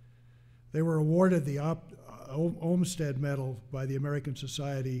 they were awarded the Olmsted Medal by the American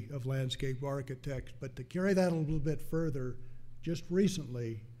Society of Landscape Architects. But to carry that a little bit further, just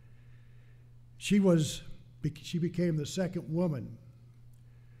recently, she became the second woman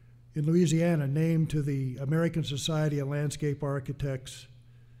in Louisiana named to the American Society of Landscape Architects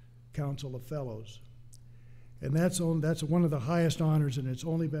Council of Fellows. And that's one of the highest honors, and it's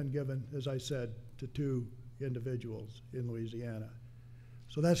only been given, as I said, to 2 individuals in Louisiana.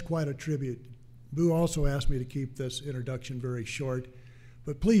 So that's quite a tribute. Boo also asked me to keep this introduction very short,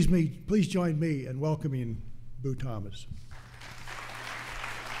 but please join me in welcoming Boo Thomas.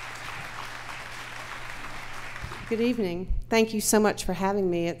 Good evening. Thank you so much for having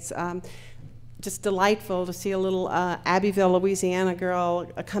me. It's just delightful to see a little Abbeville, Louisiana girl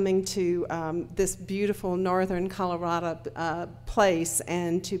coming to this beautiful northern Colorado place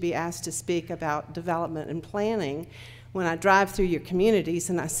and to be asked to speak about development and planning. When I drive through your communities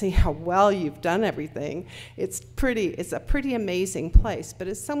and I see how well you've done everything, it's a pretty amazing place. But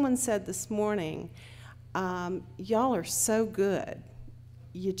as someone said this morning, y'all are so good.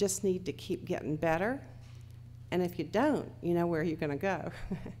 You just need to keep getting better. And if you don't, you know where you're going to go.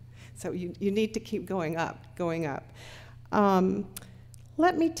 So you need to keep going up.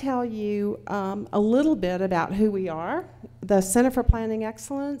 Let me tell you a little bit about who we are. The Center for Planning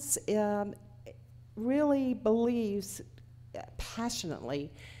Excellence really believes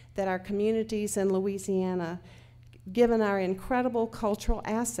passionately that our communities in Louisiana, given our incredible cultural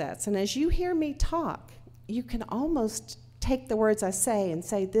assets, and as you hear me talk, you can almost take the words I say and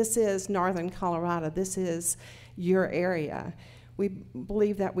say, this is northern Colorado, this is your area. We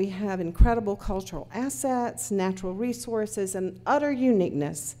believe that we have incredible cultural assets, natural resources, and utter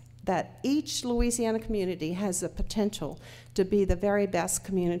uniqueness, that each Louisiana community has the potential to be the very best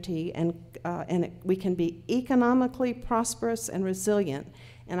community, and we can be economically prosperous and resilient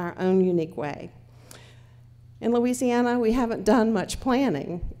in our own unique way. In Louisiana, we haven't done much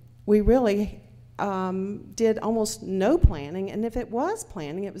planning. We really did almost no planning, and if it was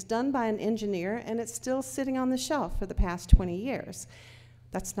planning, it was done by an engineer, and it's still sitting on the shelf for the past 20 years.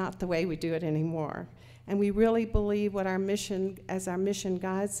 That's not the way we do it anymore. And we really believe what our mission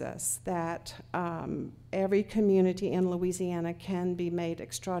guides us, that every community in Louisiana can be made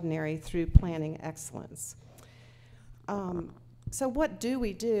extraordinary through planning excellence. So what do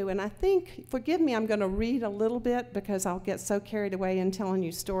we do? And I think, forgive me, I'm going to read a little bit because I'll get so carried away in telling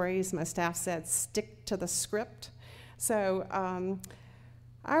you stories. My staff said, stick to the script. So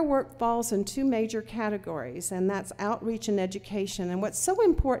our work falls in two major categories, and that's outreach and education. And what's so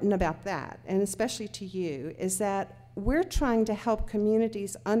important about that, and especially to you, is that we're trying to help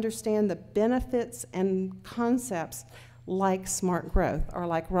communities understand the benefits and concepts like smart growth, or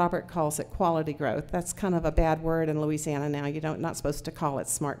like Robert calls it, quality growth. That's kind of a bad word in Louisiana now. You're not supposed to call it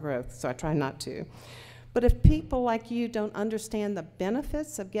smart growth, so I try not to. But if people like you don't understand the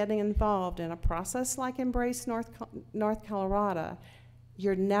benefits of getting involved in a process like Embrace North Colorado,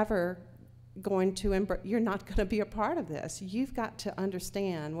 you're never going to, you're not going to be a part of this. You've got to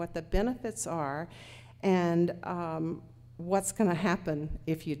understand what the benefits are and what's going to happen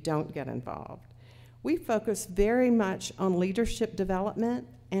if you don't get involved. We focus very much on leadership development,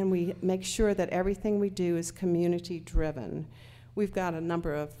 and we make sure that everything we do is community driven. We've got a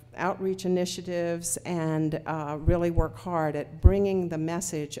number of outreach initiatives and really work hard at bringing the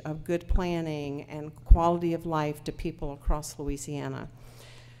message of good planning and quality of life to people across Louisiana.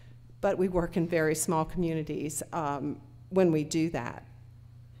 But we work in very small communities when we do that.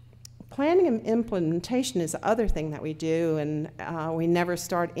 Planning and implementation is the other thing that we do, and we never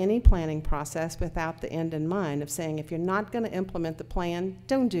start any planning process without the end in mind of saying, if you're not going to implement the plan,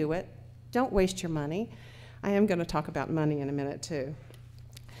 don't do it. Don't waste your money. I am going to talk about money in a minute, too.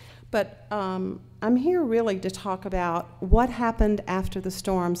 But I'm here really to talk about what happened after the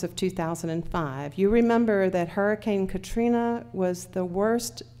storms of 2005. You remember that Hurricane Katrina was the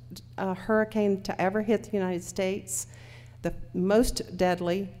worst hurricane to ever hit the United States, the most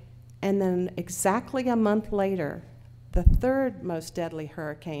deadly. And then exactly a month later, the third most deadly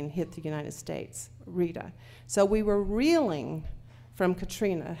hurricane hit the United States, Rita. So we were reeling from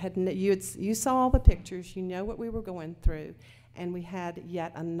Katrina. You saw all the pictures, you know what we were going through, and we had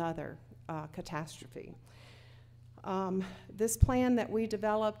yet another catastrophe. This plan that we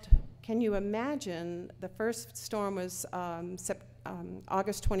developed, can you imagine, the first storm was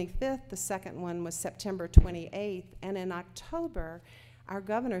August 25th, the second one was September 28th, and in October, our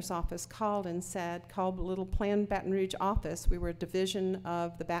governor's office called the little Plan Baton Rouge office. We were a division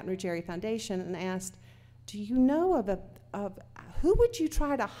of the Baton Rouge Area Foundation, and asked, do you know of who would you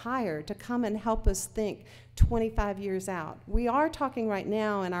try to hire to come and help us think 25 years out? We are talking right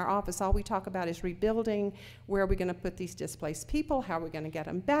now in our office, all we talk about is rebuilding. Where are we going to put these displaced people? How are we going to get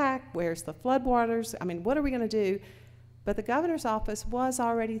them back? Where's the floodwaters? I mean, what are we going to do? But the governor's office was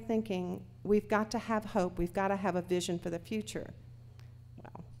already thinking, we've got to have hope. We've got to have a vision for the future.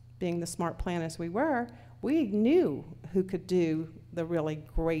 Being the smart planners we were, we knew who could do the really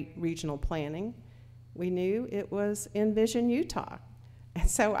great regional planning. We knew it was Envision Utah. And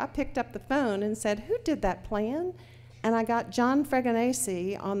so I picked up the phone and said, who did that plan? And I got John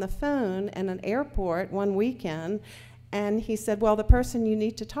Fregonese on the phone in an airport one weekend, and he said, well, the person you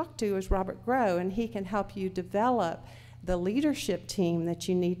need to talk to is Robert Grow, and he can help you develop the leadership team that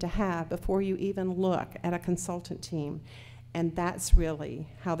you need to have before you even look at a consultant team. And that's really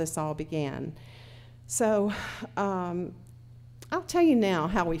how this all began. So I'll tell you now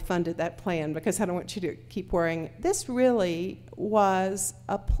how we funded that plan, because I don't want you to keep worrying. This really was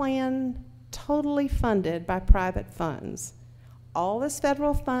a plan totally funded by private funds. All this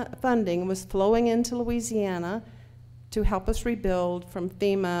federal funding was flowing into Louisiana to help us rebuild from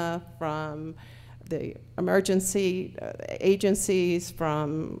FEMA, from the emergency agencies,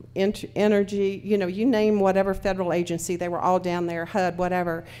 from energy, you know, you name whatever federal agency, they were all down there, HUD,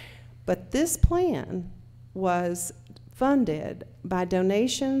 whatever. But this plan was funded by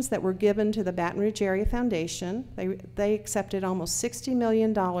donations that were given to the Baton Rouge Area Foundation. They accepted almost $60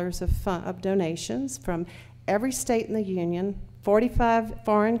 million of donations from every state in the Union, 45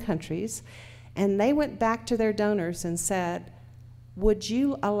 foreign countries, and they went back to their donors and said, would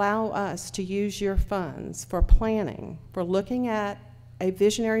you allow us to use your funds for planning, for looking at a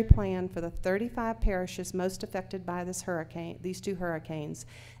visionary plan for the 35 parishes most affected by this hurricane, these two hurricanes,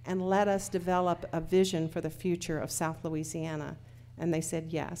 and let us develop a vision for the future of South Louisiana? And they said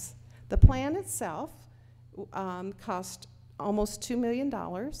yes. The plan itself cost almost $2 million.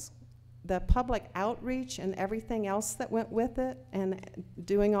 The public outreach and everything else that went with it, and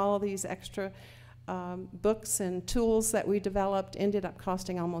doing all of these extra books and tools that we developed, ended up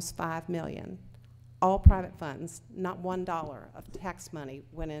costing almost $5 million. all private funds. Not $1 of tax money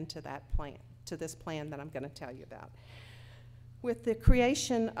went into that plan, to this plan that I'm going to tell you about. With the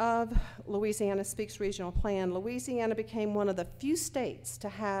creation of Louisiana Speaks Regional Plan, Louisiana became one of the few states to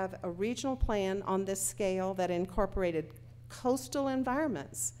have a regional plan on this scale that incorporated coastal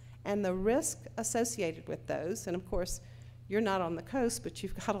environments and the risk associated with those. And of course, you're not on the coast, but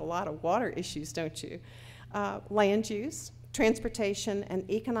you've got a lot of water issues, don't you? Land use, transportation, and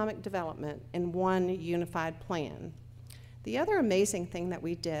economic development in one unified plan. The other amazing thing that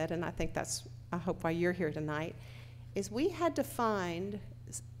we did, and I think that's, I hope why you're here tonight, is we had to find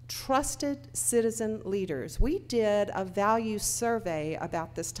trusted citizen leaders. We did a value survey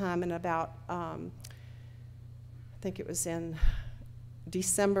about this time and about, I think it was in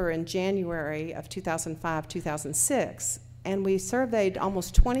December and January of 2005, 2006, and we surveyed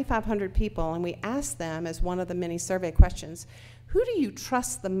almost 2,500 people, and we asked them as one of the many survey questions, who do you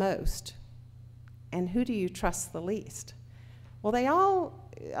trust the most and who do you trust the least? Well, they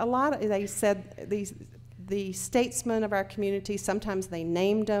said the statesmen of our community, sometimes they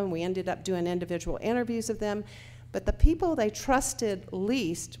named them. We ended up doing individual interviews of them. But the people they trusted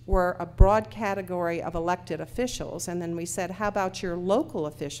least were a broad category of elected officials. And then we said, how about your local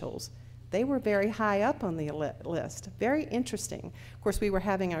officials? They were very high up on the list. Very interesting. Of course, we were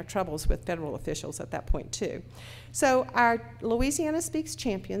having our troubles with federal officials at that point, too. So our Louisiana Speaks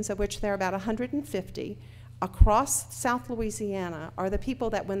champions, of which there are about 150, across South Louisiana are the people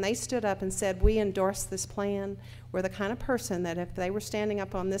that when they stood up and said, we endorse this plan, were the kind of person that if they were standing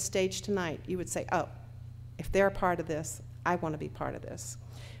up on this stage tonight, you would say, oh, if they're a part of this, I want to be part of this.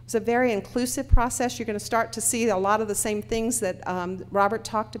 It was a very inclusive process. You're going to start to see a lot of the same things that Robert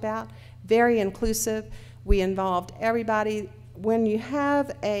talked about. Very inclusive. We involved everybody. When you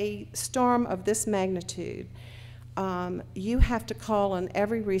have a storm of this magnitude, you have to call on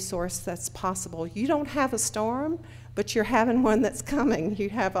every resource that's possible. You don't have a storm, but you're having one that's coming. You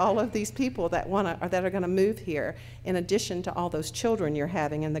have all of these people that are going to move here, in addition to all those children you're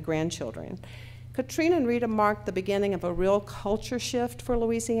having and the grandchildren. Katrina and Rita marked the beginning of a real culture shift for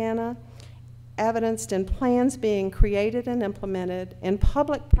Louisiana, evidenced in plans being created and implemented, in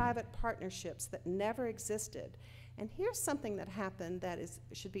public-private partnerships that never existed. And here's something that happened that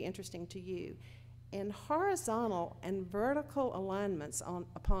should be interesting to you. In horizontal and vertical alignments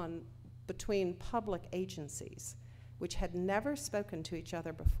between public agencies, which had never spoken to each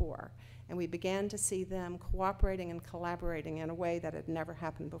other before, and we began to see them cooperating and collaborating in a way that had never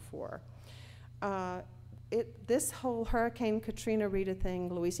happened before. This whole Hurricane Katrina Rita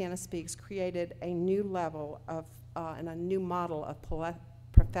thing, Louisiana Speaks, created a new level of and a new model of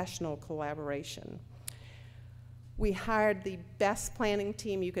professional collaboration. We hired the best planning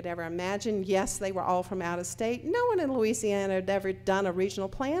team you could ever imagine. Yes, they were all from out of state. No one in Louisiana had ever done a regional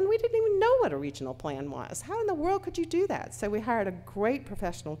plan. We didn't even know what a regional plan was. How in the world could you do that? So we hired a great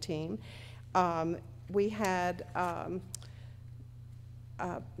professional team. We had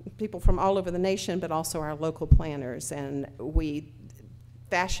people from all over the nation, but also our local planners, and we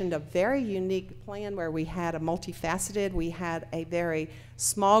fashioned a very unique plan where we had a multifaceted, we had a very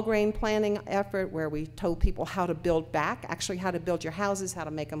small grain planning effort where we told people how to build back, actually how to build your houses, how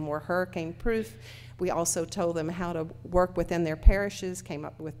to make them more hurricane proof. We also told them how to work within their parishes, came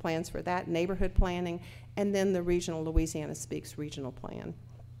up with plans for that, neighborhood planning, and then the regional Louisiana Speaks regional plan.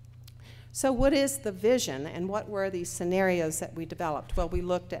 So what is the vision and what were these scenarios that we developed? Well, we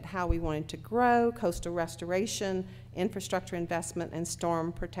looked at how we wanted to grow, coastal restoration, infrastructure investment, and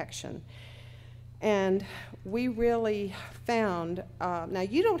storm protection. And we really found, now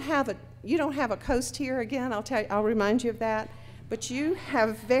you don't have a coast here again, I'll remind you of that, but you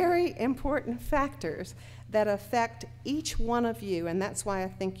have very important factors that affect each one of you, and that's why I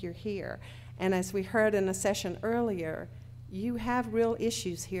think you're here. And as we heard in a session earlier, you have real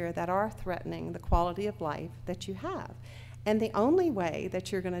issues here that are threatening the quality of life that you have. And the only way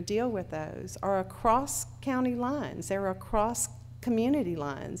that you're going to deal with those are across county lines. They're across community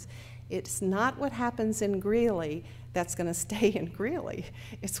lines. It's not what happens in Greeley that's going to stay in Greeley.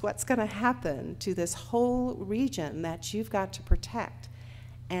 It's what's going to happen to this whole region that you've got to protect.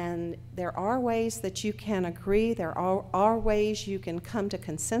 And there are ways that you can agree. There are ways you can come to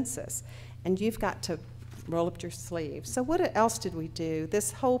consensus. And you've got to roll up your sleeves. So what else did we do?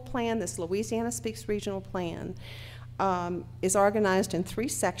 This whole plan, this Louisiana Speaks regional plan, is organized in 3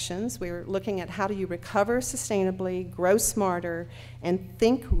 sections. We're looking at how do you recover sustainably, grow smarter, and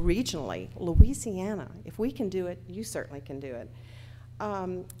think regionally. Louisiana, if we can do it, you certainly can do it.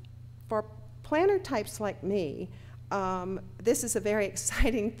 For planner types like me, This is a very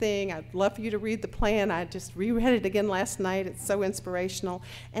exciting thing. I'd love for you to read the plan. I just reread it again last night. It's so inspirational.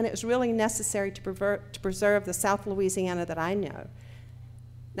 And it was really necessary to preserve the South Louisiana that I know.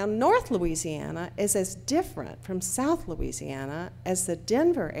 Now, North Louisiana is as different from South Louisiana as the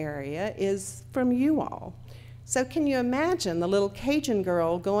Denver area is from you all. So can you imagine the little Cajun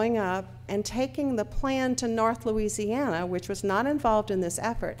girl going up and taking the plan to North Louisiana, which was not involved in this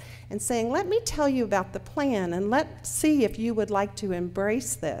effort, and saying, let me tell you about the plan, and let's see if you would like to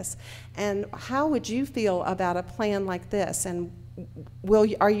embrace this, and how would you feel about a plan like this, and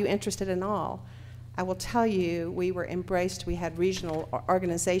are you interested in all? I will tell you, we were embraced. We had regional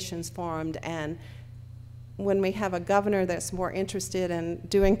organizations formed, and when we have a governor that's more interested in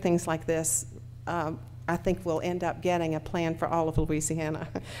doing things like this, I think we'll end up getting a plan for all of Louisiana.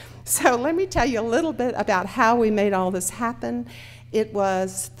 So let me tell you a little bit about how we made all this happen. It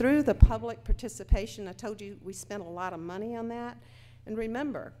was through the public participation. I told you we spent a lot of money on that. And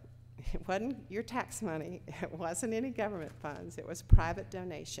remember, it wasn't your tax money. It wasn't any government funds. It was private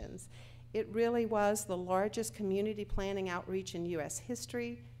donations. It really was the largest community planning outreach in U.S.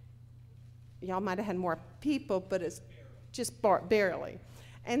 history. Y'all might have had more people, but it's just barely.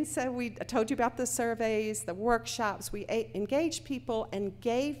 And so I told you about the surveys, the workshops. We engaged people and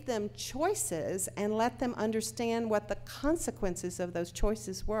gave them choices and let them understand what the consequences of those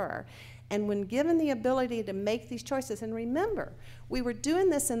choices were. And when given the ability to make these choices, and remember, we were doing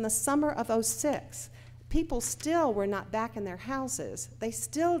this in the summer of #06. People still were not back in their houses. They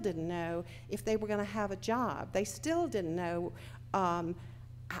still didn't know if they were going to have a job. They still didn't know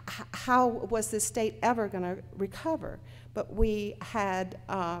how was this state ever going to recover. But we had,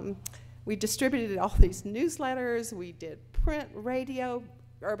 we distributed all these newsletters, we did print, radio,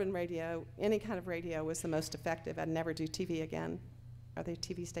 urban radio, any kind of radio was the most effective. I'd never do TV again. Are there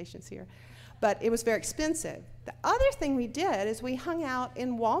TV stations here? But it was very expensive. The other thing we did is we hung out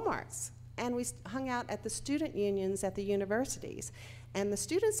in Walmarts, and we hung out at the student unions at the universities. And the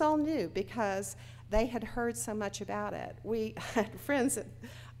students all knew because they had heard so much about it. We had friends that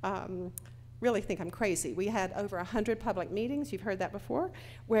really think I'm crazy. We had over 100 public meetings, you've heard that before,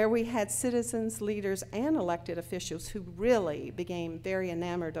 where we had citizens, leaders, and elected officials who really became very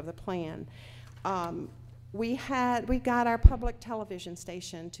enamored of the plan. We got our public television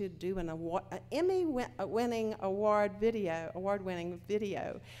station to do an Emmy-winning award-winning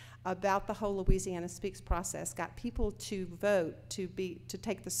video about the whole Louisiana Speaks process, got people to vote to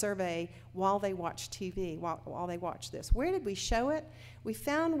take the survey while they watch TV, while they watch this. Where did we show it? We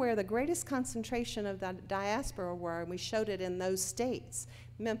found where the greatest concentration of the diaspora were, and we showed it in those states: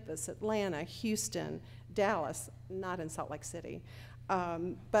 Memphis, Atlanta, Houston, Dallas, not in Salt Lake City.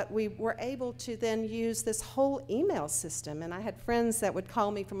 But we were able to then use this whole email system, and I had friends that would call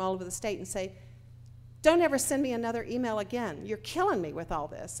me from all over the state and say, don't ever send me another email again. You're killing me with all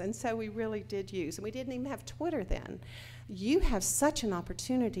this. And so we really did use, and we didn't even have Twitter then. You have such an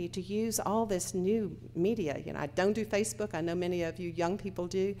opportunity to use all this new media. You know, I don't do Facebook. I know many of you young people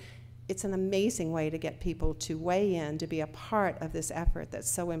do. It's an amazing way to get people to weigh in, to be a part of this effort that's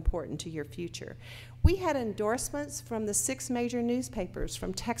so important to your future. We had endorsements from the 6 major newspapers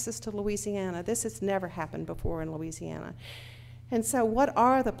from Texas to Louisiana. This has never happened before in Louisiana. And so what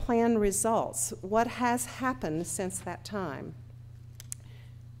are the planned results? What has happened since that time?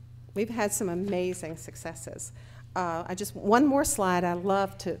 We've had some amazing successes. One more slide. I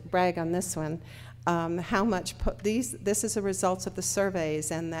love to brag on this one. How much this is the results of the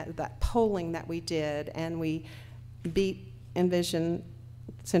surveys and that polling that we did, and we beat Envision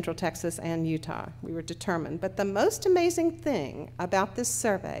Central Texas and Utah. We were determined. But the most amazing thing about this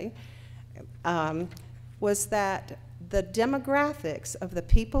survey was that the demographics of the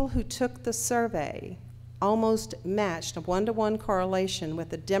people who took the survey almost matched a 1-to-1 correlation with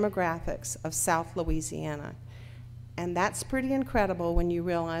the demographics of South Louisiana. And that's pretty incredible when you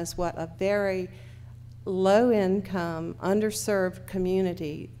realize what a very low-income, underserved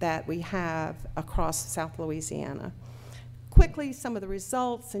community that we have across South Louisiana. Quickly, some of the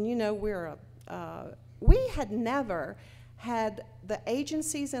results, and you know we had never had the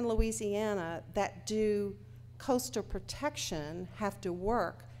agencies in Louisiana that do coastal protection have to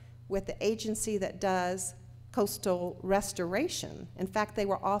work with the agency that does coastal restoration. In fact, they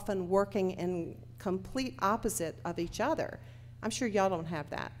were often working in complete opposite of each other. I'm sure y'all don't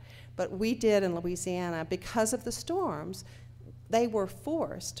have that, but we did in Louisiana. Because of the storms, they were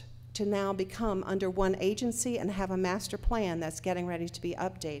forced to now become under one agency and have a master plan that's getting ready to be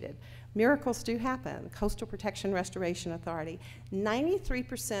updated. Miracles do happen. Coastal Protection Restoration Authority.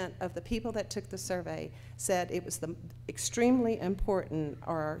 93% of the people that took the survey said it was extremely important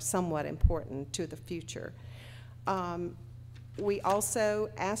or somewhat important to the future. We also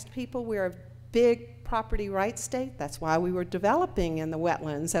asked people, we're a big property rights state. That's why we were developing in the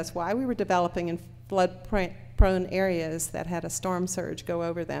wetlands. That's why we were developing in flood-prone areas that had a storm surge go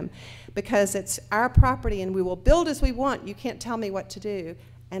over them. Because it's our property and we will build as we want. You can't tell me what to do.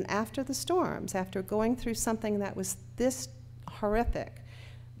 And after the storms, after going through something that was this horrific,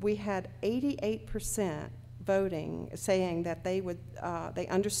 we had 88% voting saying that they would, they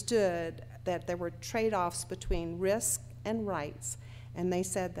understood that there were trade-offs between risk and rights, and they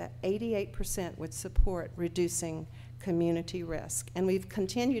said that 88% would support reducing community risk. And we've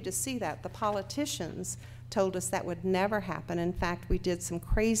continued to see that. The politicians told us that would never happen. In fact, we did some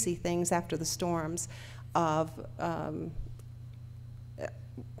crazy things after the storms of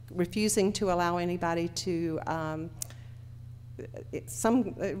refusing to allow anybody to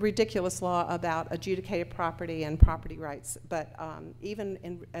some ridiculous law about adjudicated property and property rights, but even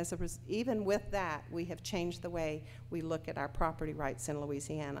with that, we have changed the way we look at our property rights in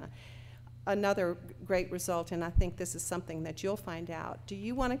Louisiana. Another great result, and I think this is something that you'll find out, do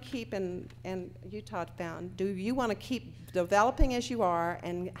you want to keep, and Utah found, do you want to keep developing as you are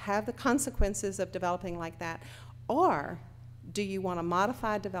and have the consequences of developing like that, or do you want to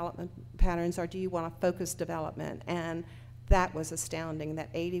modify development patterns, or do you want to focus development? And that was astounding,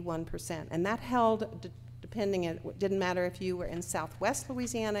 that 81%. And that held, depending, it didn't matter if you were in southwest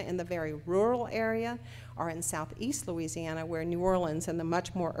Louisiana in the very rural area or in southeast Louisiana where New Orleans and the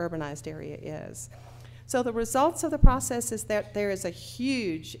much more urbanized area is. So the results of the process is that there is a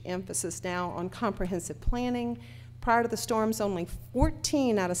huge emphasis now on comprehensive planning. Prior to the storms, only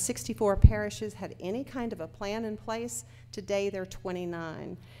 14 out of 64 parishes had any kind of a plan in place. Today, there are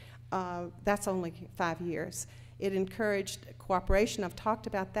 29. That's only 5 years. It encouraged cooperation. I've talked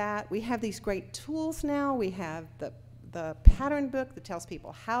about that. We have these great tools now. We have the pattern book that tells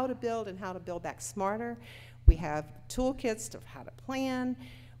people how to build and how to build back smarter. We have toolkits of how to plan.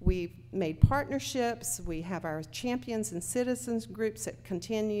 We've made partnerships. We have our champions and citizens groups that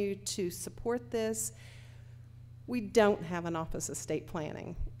continue to support this. We don't have an Office of State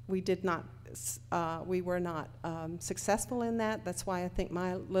Planning. We did not, we were not successful in that. That's why I think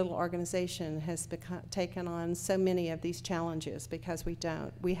my little organization has taken on so many of these challenges, because we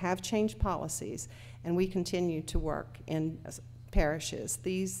don't. We have changed policies, and we continue to work in parishes.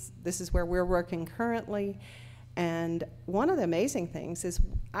 This is where we're working currently, and one of the amazing things is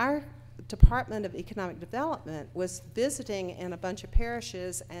our Department of Economic Development was visiting in a bunch of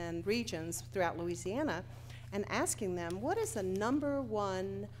parishes and regions throughout Louisiana and asking them, what is the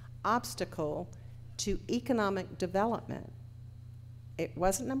 #1 obstacle to economic development? It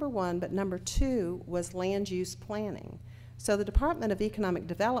wasn't #1, but #2 was land use planning. So the Department of Economic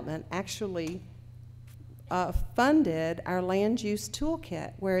Development actually funded our land use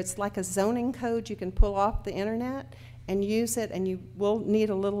toolkit, where it's like a zoning code you can pull off the internet and use it, and you will need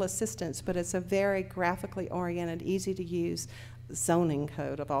a little assistance, but it's a very graphically oriented, easy to use zoning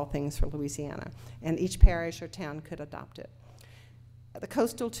code of all things for Louisiana, and each parish or town could adopt it. The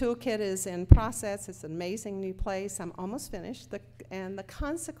Coastal Toolkit is in process. It's an amazing new place. I'm almost finished. And the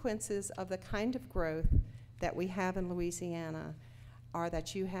consequences of the kind of growth that we have in Louisiana, are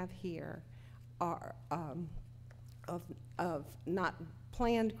that you have here, are of not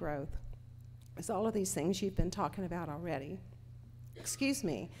planned growth. It's all of these things you've been talking about already. Excuse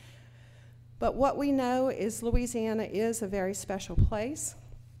me. But what we know is Louisiana is a very special place.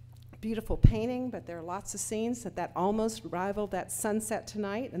 Beautiful painting, but there are lots of scenes that almost rival that sunset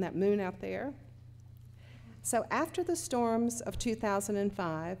tonight and that moon out there. So after the storms of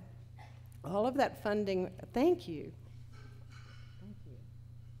 2005, all of that funding, thank you.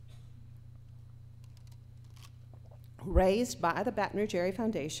 Raised by the Baton Rouge Area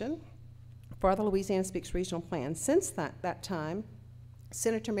Foundation for the Louisiana Speaks Regional Plan. Since that time,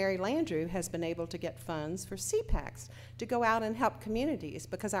 Senator Mary Landrieu has been able to get funds for CPACs to go out and help communities,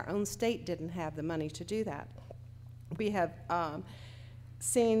 because our own state didn't have the money to do that. We have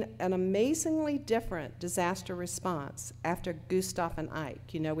seen an amazingly different disaster response after Gustav and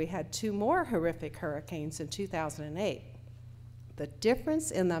Ike. You know, we had 2 more horrific hurricanes in 2008. The difference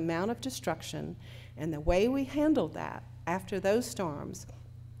in the amount of destruction and the way we handled that after those storms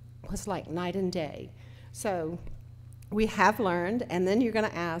was like night and day. So we have learned, and then you're going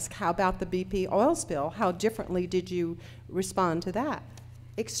to ask, how about the BP oil spill? How differently did you respond to that?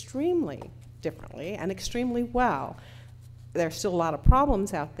 Extremely differently and extremely well. There's still a lot of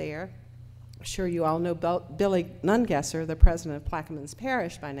problems out there. I'm sure you all know Billy Nungesser, the president of Plaquemines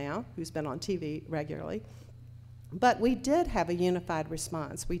Parish by now, who's been on TV regularly. But we did have a unified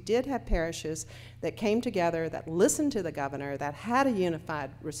response. We did have parishes that came together, that listened to the governor, that had a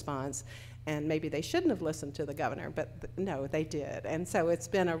unified response, and maybe they shouldn't have listened to the governor, but no, they did. And so it's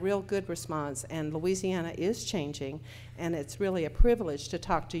been a real good response, and Louisiana is changing, and it's really a privilege to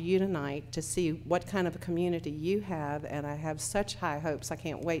talk to you tonight to see what kind of a community you have, and I have such high hopes. I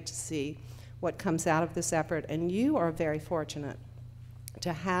can't wait to see what comes out of this effort, and you are very fortunate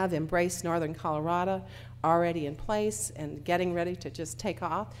to have Embrace Northern Colorado already in place and getting ready to just take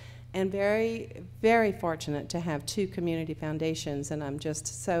off, and very, very fortunate to have 2 community foundations, and I'm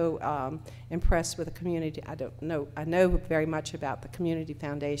just so impressed with the community. I know very much about the Community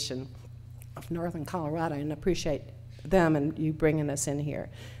Foundation of Northern Colorado and appreciate them and you bringing us in here.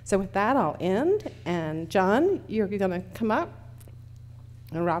 So with that, I'll end, and John, you're gonna come up,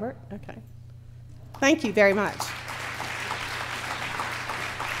 and Robert, okay. Thank you very much.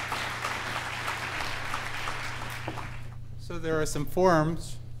 So there are some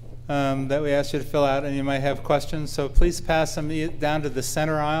forms that we asked you to fill out, and you might have questions. So please pass them down to the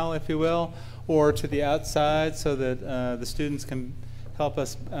center aisle, if you will, or to the outside so that the students can help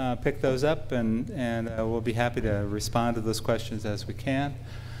us pick those up, and we'll be happy to respond to those questions as we can.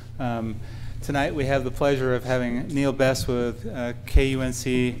 Tonight we have the pleasure of having Neil Best with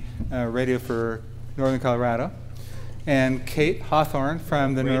KUNC Radio for Northern Colorado, and Kate Hawthorne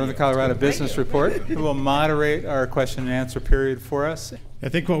from the Northern Colorado Business Report, who will moderate our question and answer period for us. I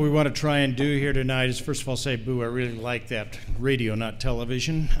think what we want to try and do here tonight is, first of all, say, boo, I really like that radio, not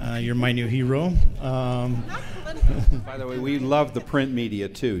television. You're my new hero. By the way, we love the print media,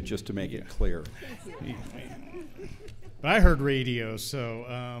 too, just to make it clear. I heard radio,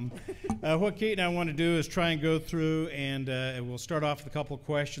 so what Kate and I want to do is try and go through, and we'll start off with a couple of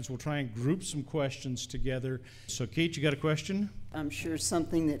questions. We'll try and group some questions together. So, Kate, you got a question? I'm sure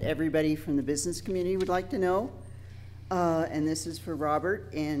something that everybody from the business community would like to know, and this is for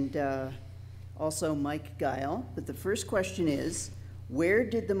Robert and also Mike Guile. But the first question is, where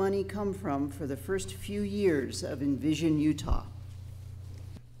did the money come from for the first few years of Envision Utah?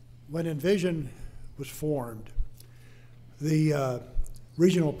 When Envision was formed, the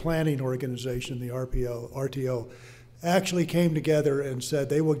Regional Planning Organization, the RTO, actually came together and said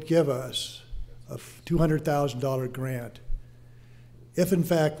they would give us a $200,000 grant if, in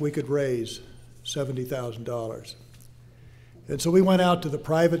fact, we could raise $70,000. And so we went out to the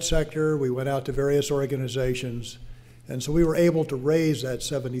private sector, we went out to various organizations, and so we were able to raise that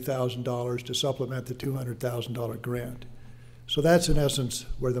 $70,000 to supplement the $200,000 grant. So that's, in essence,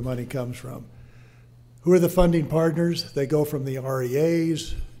 where the money comes from. Who are the funding partners? They go from the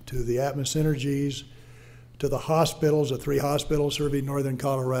REAs to the Atmos Energies to the hospitals, the 3 hospitals serving Northern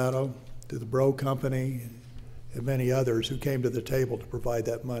Colorado, to the Bro Company, and many others who came to the table to provide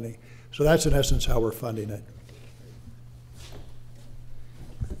that money. So that's in essence how we're funding it.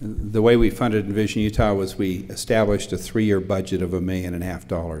 The way we funded Envision Utah was we established a 3-year budget of $1.5 million.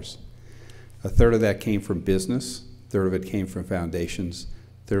 A third of that came from business, a third of it came from foundations,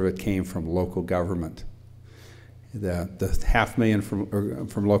 a third of it came from local government. The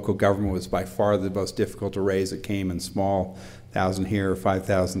 $500,000 from local government was by far the most difficult to raise. It came in small, 1,000 here,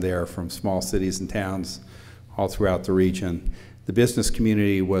 5,000 there, from small cities and towns all throughout the region. The business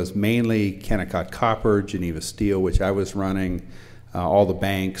community was mainly Kennecott Copper, Geneva Steel, which I was running, all the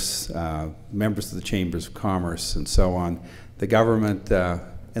banks, members of the Chambers of Commerce, and so on. The government, and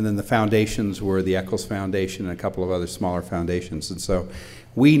then the foundations were the Eccles Foundation and a couple of other smaller foundations. And so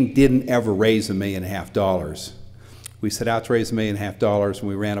we didn't ever raise $1.5 million. We set out to raise $1.5 million, and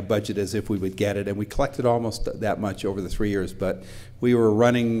we ran a budget as if we would get it, and we collected almost that much over the 3 years, but we were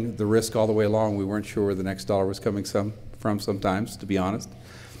running the risk all the way along. We weren't sure where the next dollar was coming from sometimes, to be honest.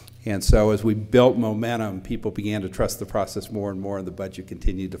 And so as we built momentum, people began to trust the process more and more, and the budget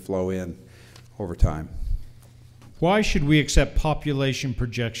continued to flow in over time. Why should we accept population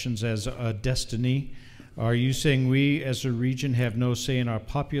projections as a destiny? Are you saying we as a region have no say in our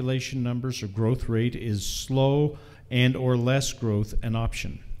population numbers or growth rate? Is slow and or less growth an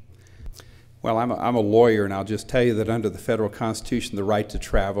option? Well, I'm a lawyer, and I'll just tell you that under the federal Constitution, the right to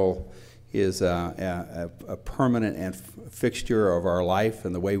travel is a permanent and fixture of our life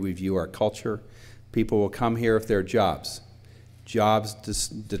and the way we view our culture. People will come here if there are jobs. Jobs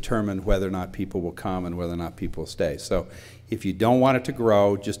determine whether or not people will come and whether or not people will stay. So if you don't want it to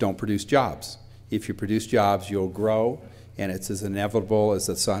grow, just don't produce jobs. If you produce jobs, you'll grow, and it's as inevitable as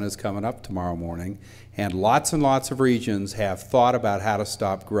the sun is coming up tomorrow morning. And lots of regions have thought about how to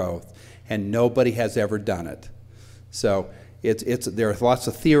stop growth, and nobody has ever done it. So there are lots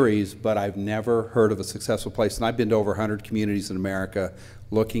of theories, but I've never heard of a successful place. And I've been to over 100 communities in America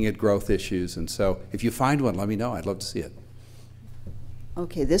looking at growth issues. And so if you find one, let me know. I'd love to see it.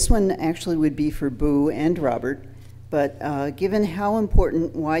 Okay, this one actually would be for Boo and Robert, but given how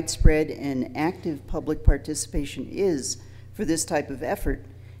important widespread and active public participation is for this type of effort,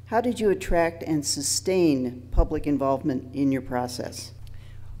 how did you attract and sustain public involvement in your process?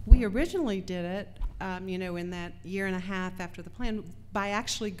 We originally did it, you know, in that year and a half after the plan, by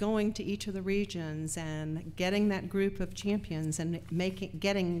actually going to each of the regions and getting that group of champions and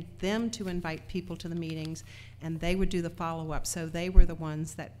getting them to invite people to the meetings, and they would do the follow-up. So they were the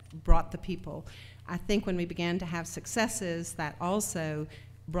ones that brought the people. I think when we began to have successes, that also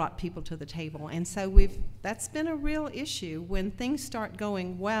brought people to the table. And so that's been a real issue. When things start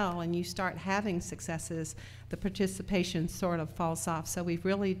going well and you start having successes, the participation sort of falls off. So we've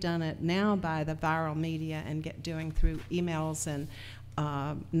really done it now by the viral media and doing through emails and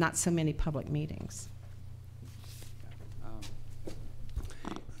not so many public meetings.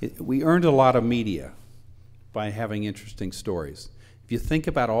 We earned a lot of media by having interesting stories. If you think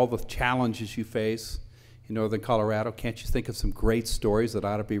about all the challenges you face in northern Colorado, can't you think of some great stories that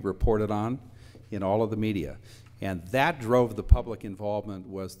ought to be reported on in all of the media? And that drove the public involvement,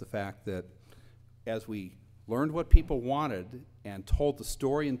 was the fact that as we learned what people wanted and told the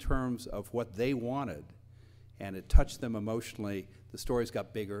story in terms of what they wanted, and it touched them emotionally, the stories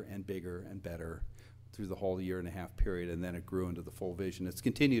got bigger and bigger and better through the whole year-and-a-half period, and then it grew into the full vision. It's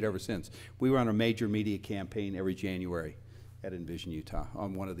continued ever since. We run a major media campaign every January at Envision Utah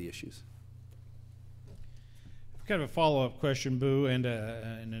on one of the issues. Kind of a follow-up question, Boo, and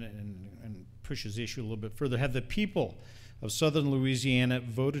pushes the issue a little bit further. Have the people of southern Louisiana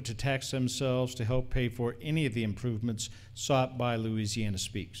voted to tax themselves to help pay for any of the improvements sought by Louisiana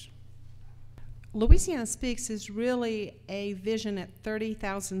Speaks? Louisiana Speaks is really a vision at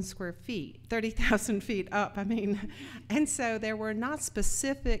 30,000 square feet, 30,000 feet up, I mean. And so there were not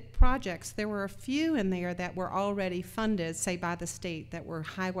specific projects. There were a few in there that were already funded, say by the state, that were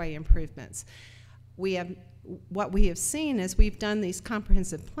highway improvements. What we have seen is we've done these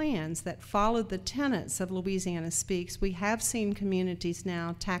comprehensive plans that followed the tenets of Louisiana Speaks. We have seen communities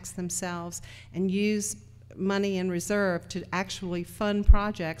now tax themselves and use money in reserve to actually fund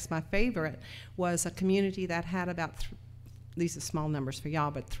projects. My favorite was a community that had about, these are small numbers for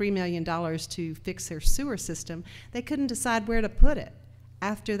y'all, but $3 million to fix their sewer system. They couldn't decide where to put it.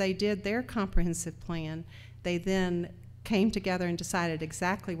 After they did their comprehensive plan, they then came together and decided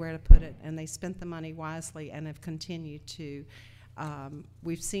exactly where to put it, and they spent the money wisely and have continued to.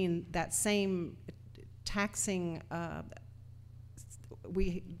 We've seen that same taxing,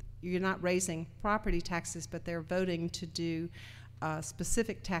 you're not raising property taxes, but they're voting to do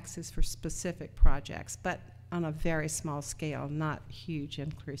specific taxes for specific projects, but on a very small scale, not huge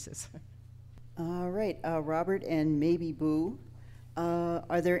increases. All right, Robert and maybe Boo,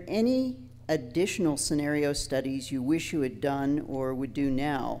 are there any additional scenario studies you wish you had done or would do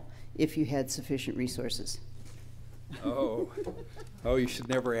now if you had sufficient resources? Oh, you should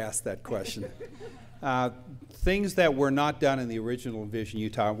never ask that question. Things that were not done in the original Envision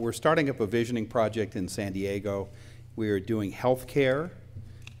Utah. We're starting up a visioning project in San Diego. We are doing healthcare.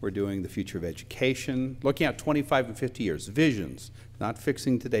 We're doing the future of education, looking at 25 and 50 years, visions, not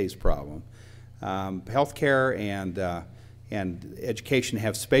fixing today's problem. Healthcare and education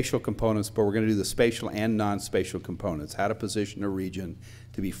have spatial components, but we're going to do the spatial and non-spatial components, how to position a region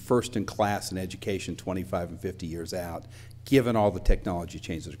to be first in class in education 25 and 50 years out, given all the technology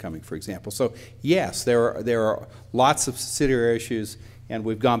changes that are coming, for example. So yes, there are lots of subsidiary issues, and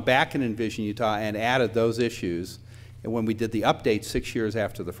we've gone back in Envision Utah and added those issues. And when we did the update 6 years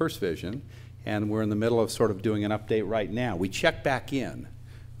after the first vision, and we're in the middle of sort of doing an update right now, we check back in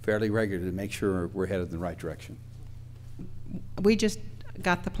fairly regularly to make sure we're headed in the right direction. We just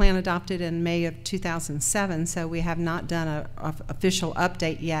got the plan adopted in May of 2007, so we have not done an official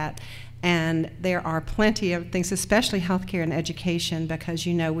update yet. And there are plenty of things, especially healthcare and education, because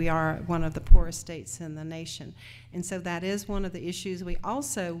you know we are one of the poorest states in the nation. And so that is one of the issues. We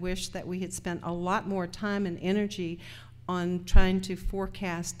also wish that we had spent a lot more time and energy on trying to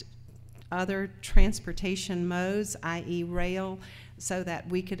forecast other transportation modes, i.e. rail, so that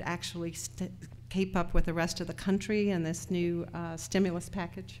we could actually keep up with the rest of the country in this new stimulus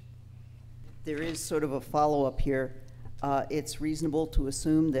package. There is sort of a follow-up here. It's reasonable to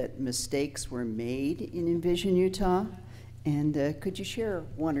assume that mistakes were made in Envision Utah, and could you share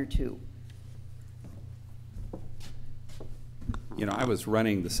one or two? You know, I was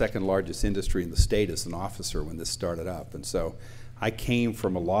running the second largest industry in the state as an officer when this started up, and so I came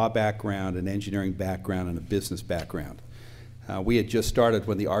from a law background, an engineering background, and a business background. We had just started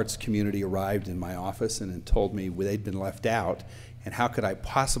when the arts community arrived in my office and told me they'd been left out, and how could I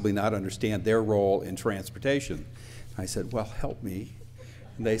possibly not understand their role in transportation? I said, well, help me.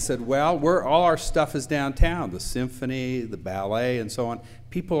 And they said, well, all our stuff is downtown, the symphony, the ballet, and so on.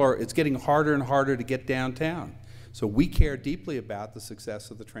 It's getting harder and harder to get downtown. So we care deeply about the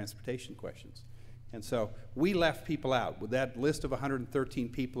success of the transportation questions. And so we left people out. With that list of 113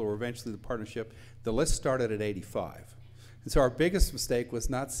 people who were eventually the partnership, the list started at 85. And so our biggest mistake was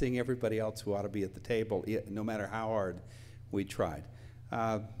not seeing everybody else who ought to be at the table, no matter how hard we tried.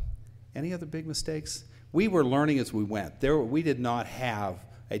 Any other big mistakes? We were learning as we went. We did not have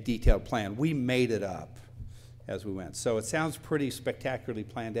a detailed plan. We made it up as we went. So it sounds pretty spectacularly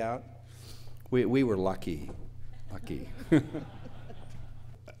planned out. We were lucky.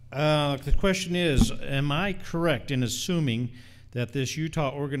 The question is, am I correct in assuming that this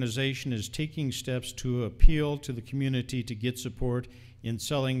Utah organization is taking steps to appeal to the community to get support in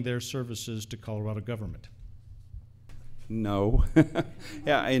selling their services to Colorado government? No.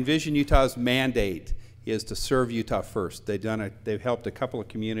 Yeah, Envision Utah's mandate is to serve Utah first. They've helped a couple of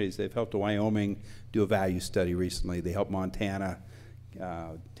communities. They've helped Wyoming do a value study recently. They helped Montana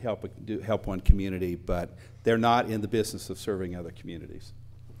help one community, but they're not in the business of serving other communities.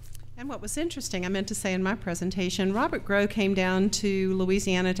 And what was interesting, I meant to say in my presentation, Robert Groh came down to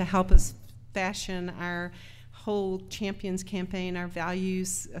Louisiana to help us fashion our whole Champions campaign, our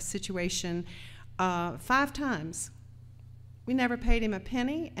values situation, 5 times. We never paid him a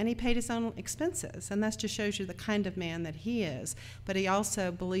penny, and he paid his own expenses, and that just shows you the kind of man that he is. But he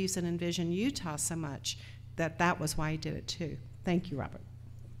also believes in Envision Utah so much that that was why he did it too. Thank you, Robert.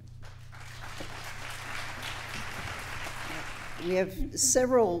 We have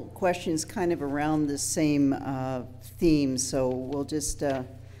several questions kind of around the same theme, so we'll just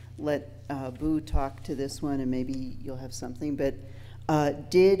let Boo talk to this one, and maybe you'll have something. But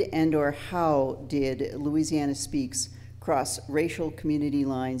did and/or how did Louisiana Speaks cross racial community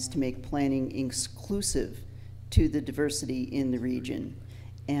lines to make planning inclusive to the diversity in the region?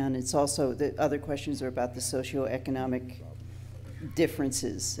 And it's also, the other questions are about the socioeconomic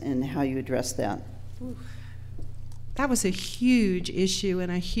differences and how you address that. Ooh. That was a huge issue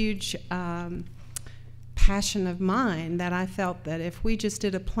and a huge passion of mine, that I felt that if we just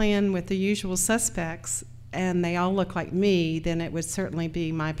did a plan with the usual suspects and they all look like me, then it would certainly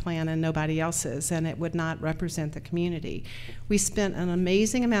be my plan and nobody else's, and it would not represent the community. We spent an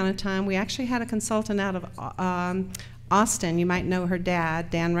amazing amount of time. We actually had a consultant out of Austin. You might know her dad,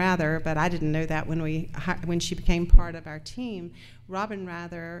 Dan Rather, but I didn't know that when she became part of our team. Robin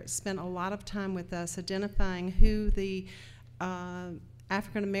Rather spent a lot of time with us identifying who the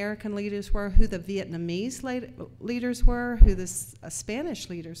African American leaders were, who the Vietnamese leaders were, who the Spanish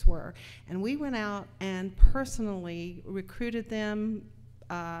leaders were. And we went out and personally recruited them,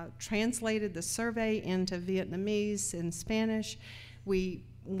 translated the survey into Vietnamese and Spanish. We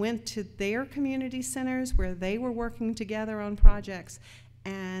went to their community centers where they were working together on projects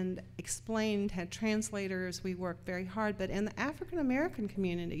and explained, had translators. We worked very hard. But in the African American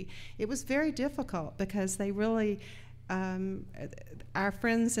community, it was very difficult because they really, our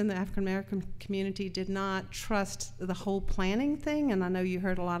friends in the African American community did not trust the whole planning thing. And I know you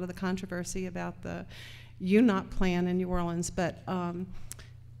heard a lot of the controversy about the UNOT plan in New Orleans, but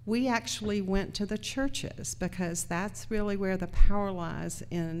we actually went to the churches because that's really where the power lies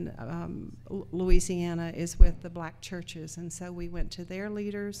in Louisiana, is with the black churches. And so we went to their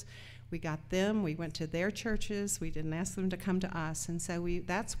leaders, we got them, we went to their churches, we didn't ask them to come to us. And so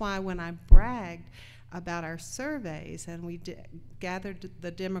that's why when I bragged about our surveys and we gathered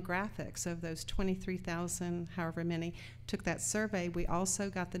the demographics of those 23,000, however many, took that survey, we also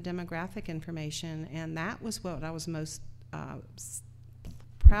got the demographic information, and that was what I was most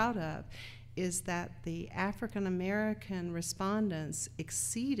proud of, is that the African American respondents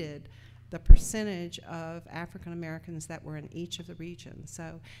exceeded the percentage of African Americans that were in each of the regions.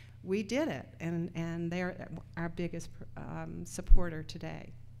 So we did it, and they're our biggest supporter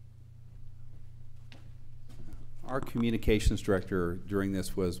today. Our communications director during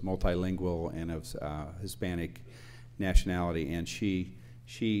this was multilingual and of Hispanic nationality, and she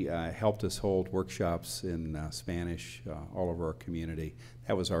helped us hold workshops in Spanish all over our community.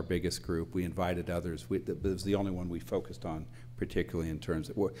 That was our biggest group. We invited others. It was the only one we focused on, particularly in terms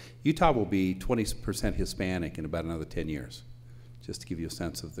of, Utah will be 20% Hispanic in about another 10 years, just to give you a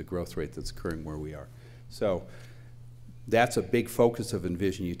sense of the growth rate that's occurring where we are. So that's a big focus of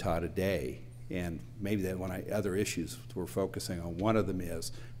Envision Utah today, and maybe that one of the other issues we're focusing on. One of them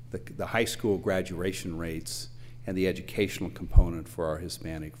is the high school graduation rates and the educational component for our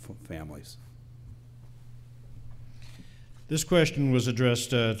Hispanic families. This question was addressed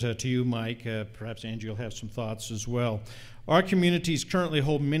to you, Mike. Perhaps Angie will have some thoughts as well. Our communities currently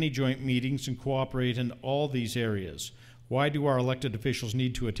hold many joint meetings and cooperate in all these areas. Why do our elected officials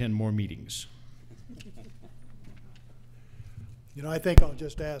need to attend more meetings? You know, I think I'll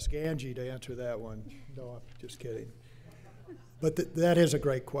just ask Angie to answer that one. No, I'm just kidding. But that is a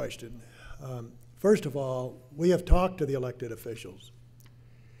great question. First of all, we have talked to the elected officials.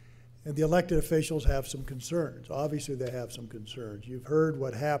 And the elected officials have some concerns. Obviously, they have some concerns. You've heard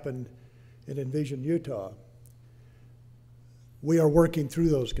what happened in Envision Utah. We are working through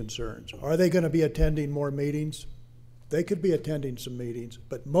those concerns. Are they going to be attending more meetings? They could be attending some meetings,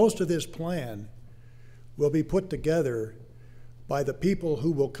 but most of this plan will be put together by the people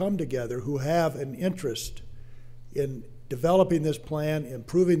who will come together who have an interest in developing this plan,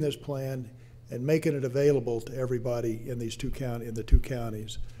 improving this plan, and making it available to everybody in these in the two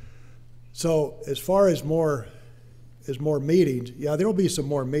counties. So as far as more meetings, yeah, there will be some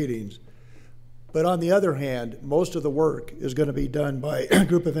more meetings. But on the other hand, most of the work is going to be done by a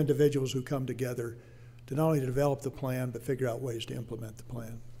group of individuals who come together to not only develop the plan, but figure out ways to implement the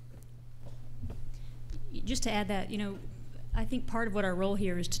plan. Just to add that, you know, I think part of what our role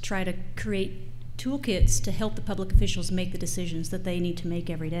here is to try to create toolkits to help the public officials make the decisions that they need to make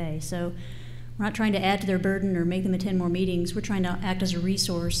every day. So we're not trying to add to their burden or make them attend more meetings. We're trying to act as a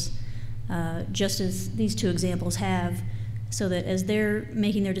resource, just as these two examples have, so that as they're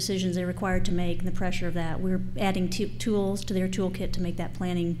making their decisions they're required to make, and the pressure of that, we're adding tools to their toolkit to make that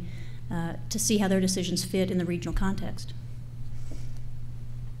planning, to see how their decisions fit in the regional context.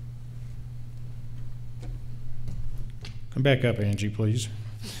 Come back up, Angie, please.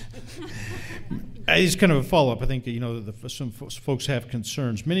 It's kind of a follow-up. I think, you know, some folks have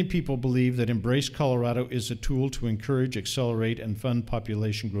concerns. Many people believe that Embrace Colorado is a tool to encourage, accelerate, and fund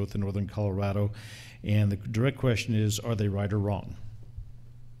population growth in northern Colorado. And the direct question is, are they right or wrong?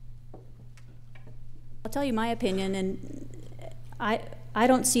 I'll tell you my opinion, and I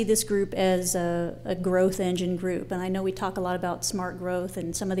don't see this group as a growth engine group. And I know we talk a lot about smart growth,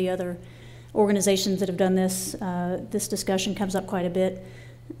 and some of the other organizations that have done this, this discussion comes up quite a bit.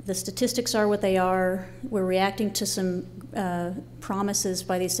 The statistics are what they are. We're reacting to some promises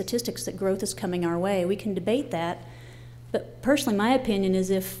by these statistics that growth is coming our way. We can debate that. But personally, my opinion is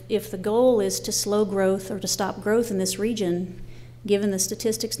if the goal is to slow growth or to stop growth in this region, given the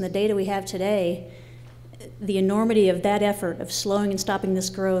statistics and the data we have today, the enormity of that effort of slowing and stopping this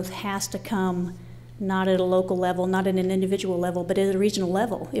growth has to come not at a local level, not at an individual level, but at a regional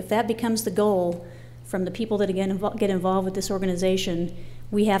level. If that becomes the goal from the people that again get involved with this organization,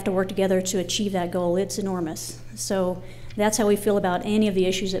 we have to work together to achieve that goal. It's enormous. So that's how we feel about any of the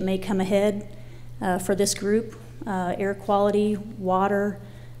issues that may come ahead for this group. Air quality, water,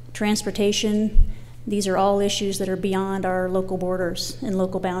 transportation, these are all issues that are beyond our local borders and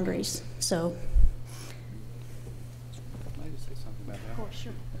local boundaries. So. Can I just say something about that? Of course,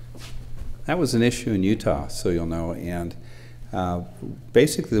 sure. That was an issue in Utah, so you'll know, and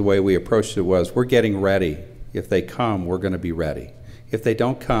basically the way we approached it was, we're getting ready. If they come, we're going to be ready. If they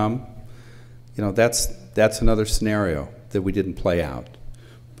don't come, you know, that's another scenario that we didn't play out.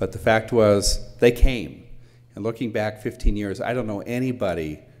 But the fact was, they came. And looking back 15 years, I don't know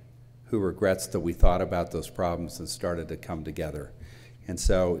anybody who regrets that we thought about those problems and started to come together. And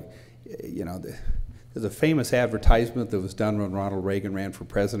so, you know, there's a famous advertisement that was done when Ronald Reagan ran for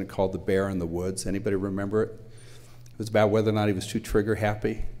president called The Bear in the Woods. Anybody remember it? It was about whether or not he was too trigger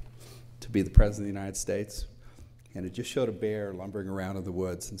happy to be the president of the United States. And it just showed a bear lumbering around in the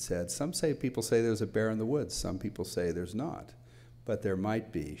woods and said, people say there's a bear in the woods. Some people say there's not. But there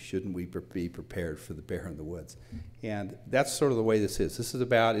might be. Shouldn't we be prepared for the bear in the woods? And that's sort of the way this is. This is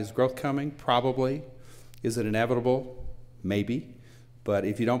about, is growth coming? Probably. Is it inevitable? Maybe. But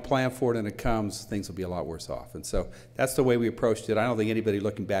if you don't plan for it and it comes, things will be a lot worse off. And so that's the way we approached it. I don't think anybody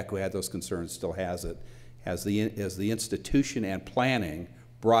looking back who had those concerns still has it. As the institution and planning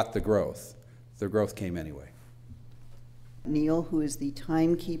brought the growth came anyway. Neil, who is the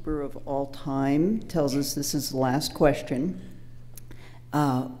timekeeper of all time, tells us this is the last question.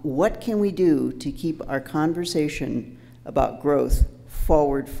 What can we do to keep our conversation about growth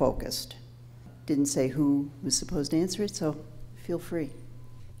forward focused? Didn't say who was supposed to answer it, so feel free.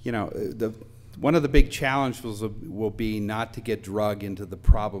 You know, one of the big challenges will be not to get drug into the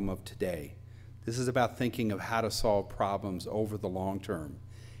problem of today. This is about thinking of how to solve problems over the long term.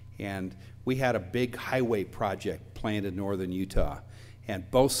 And we had a big highway project planned in northern Utah. And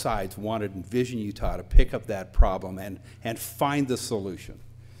both sides wanted Envision Utah to pick up that problem and find the solution.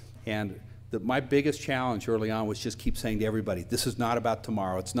 And my biggest challenge early on was just keep saying to everybody, this is not about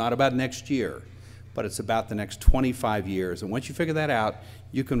tomorrow, it's not about next year. but it's about the next 25 years. And once you figure that out,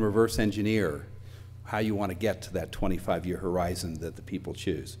 you can reverse engineer how you want to get to that 25-year horizon that the people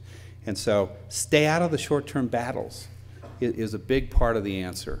choose. And so stay out of the short-term battles is a big part of the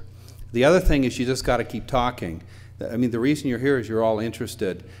answer. The other thing is you just got to keep talking. I mean, the reason you're here is you're all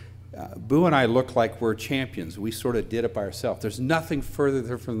interested. Boo and I look like we're champions. We sort of did it by ourselves. There's nothing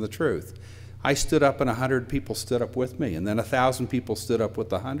further from the truth. I stood up and 100 people stood up with me, and then 1,000 people stood up with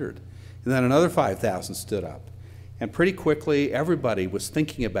the 100, and then another 5,000 stood up. And pretty quickly, everybody was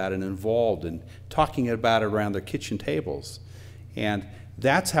thinking about it and involved and talking about it around their kitchen tables. And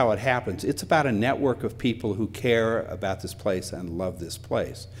that's how it happens. It's about a network of people who care about this place and love this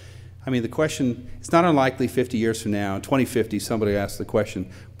place. I mean, the question, it's not unlikely 50 years from now, in 2050, somebody asks the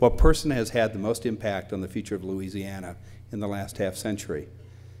question, what person has had the most impact on the future of Louisiana in the last half century?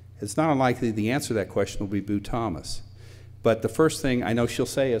 It's not unlikely the answer to that question will be Boo Thomas. But the first thing I know she'll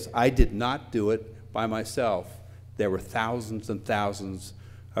say is, I did not do it by myself. There were thousands and thousands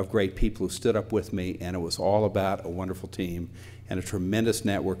of great people who stood up with me, and it was all about a wonderful team and a tremendous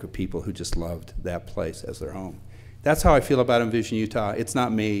network of people who just loved that place as their home. That's how I feel about Envision Utah. It's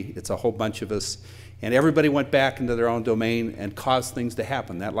not me, it's a whole bunch of us. And everybody went back into their own domain and caused things to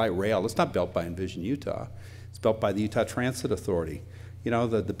happen. That light rail, it's not built by Envision Utah. It's built by the Utah Transit Authority. You know,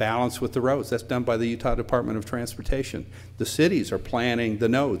 the balance with the roads, that's done by the Utah Department of Transportation. The cities are planning the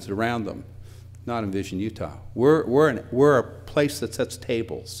nodes around them, not Envision Utah. We're a place that sets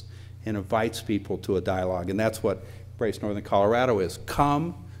tables and invites people to a dialogue, and that's what Embrace Northern Colorado is.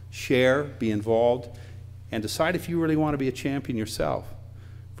 Come, share, be involved, and decide if you really want to be a champion yourself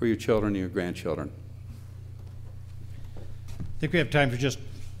for your children and your grandchildren. I think we have time for just,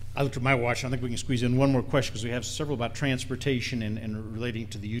 I looked at my watch, I think we can squeeze in one more question because we have several about transportation and relating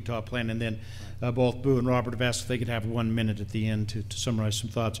to the Utah plan, and then both Boo and Robert have asked if they could have 1 minute at the end to summarize some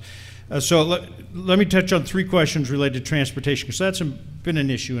thoughts. So let me touch on 3 questions related to transportation, because that's been an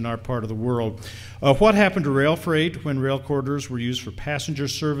issue in our part of the world. What happened to rail freight when rail corridors were used for passenger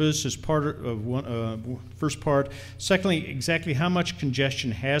service as part of first part? Secondly, exactly how much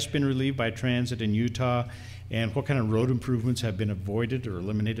congestion has been relieved by transit in Utah, and what kind of road improvements have been avoided or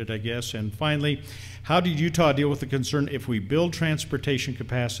eliminated, I guess? And finally, how did Utah deal with the concern, if we build transportation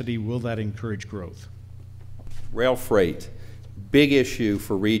capacity, will that encourage growth? Rail freight, big issue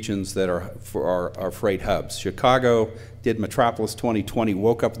for regions that are for our freight hubs. Chicago did Metropolis 2020,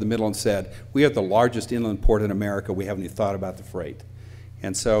 woke up in the middle and said, we are the largest inland port in America, we haven't even thought about the freight.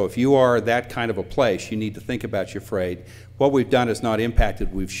 And so if you are that kind of a place, you need to think about your freight. What we've done is not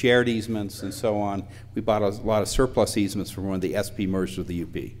impacted. We've shared easements and so on. We bought a lot of surplus easements from when the SP merged with the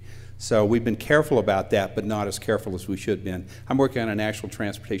UP. So we've been careful about that, but not as careful as we should have been. I'm working on a National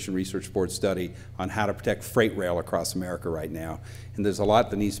Transportation Research Board study on how to protect freight rail across America right now. And there's a lot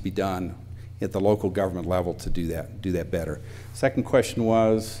that needs to be done at the local government level to do that better. Second question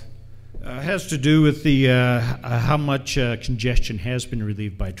was? Has to do with the how much congestion has been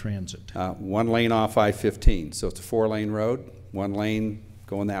relieved by transit. 1 lane off I-15, so it's a 4-lane road, 1 lane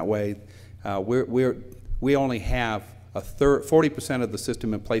going that way. We only have 40% of the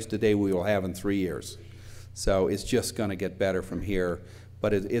system in place today. We will have in 3 years, so it's just going to get better from here.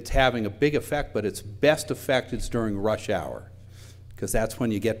 But it's having a big effect. But its best effect is during rush hour, because that's when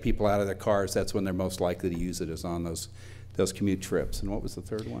you get people out of their cars. That's when they're most likely to use it, is on those commute trips. And what was the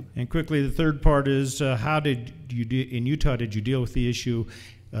third one? And quickly, the third part is how did you in Utah did you deal with the issue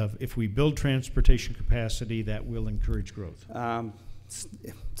of, if we build transportation capacity, that will encourage growth? The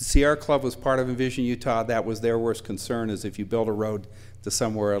Sierra Club was part of Envision Utah. That was their worst concern, is if you build a road to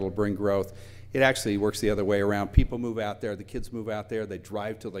somewhere, it'll bring growth. It actually works the other way around. People move out there, the kids move out there, they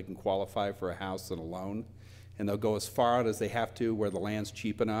drive till they can qualify for a house and a loan, and they'll go as far out as they have to where the land's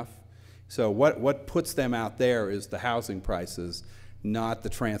cheap enough. So what puts them out there is the housing prices, not the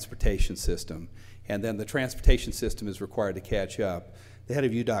transportation system. And then the transportation system is required to catch up. The head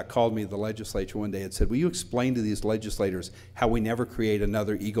of UDOT called me to the legislature one day and said, will you explain to these legislators how we never create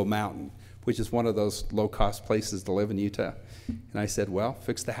another Eagle Mountain, which is one of those low-cost places to live in Utah? And I said, well,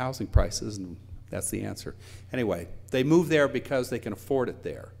 fix the housing prices, and that's the answer. Anyway, they move there because they can afford it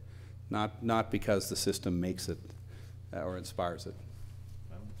there, not because the system makes it or inspires it.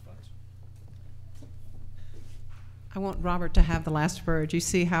 I want Robert to have the last word. You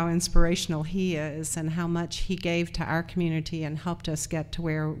see how inspirational he is and how much he gave to our community and helped us get to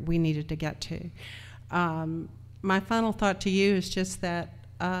where we needed to get to. My final thought to you is just that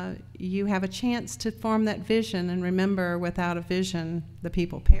you have a chance to form that vision, and remember, without a vision, the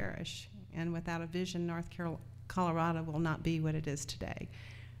people perish. And without a vision, North Colorado will not be what it is today.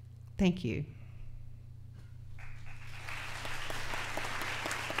 Thank you.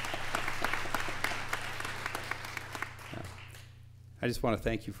 I just want to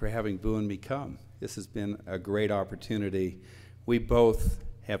thank you for having Boo and me come. This has been a great opportunity. We both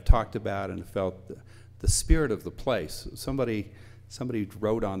have talked about and felt the spirit of the place. Somebody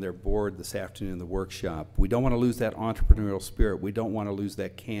wrote on their board this afternoon in the workshop, we don't want to lose that entrepreneurial spirit. We don't want to lose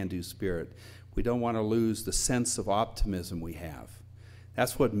that can-do spirit. We don't want to lose the sense of optimism we have.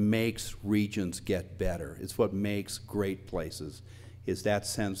 That's what makes regions get better. It's what makes great places, is that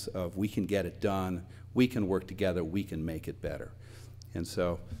sense of we can get it done, we can work together, we can make it better. And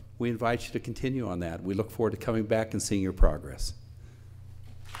so we invite you to continue on that. We look forward to coming back and seeing your progress.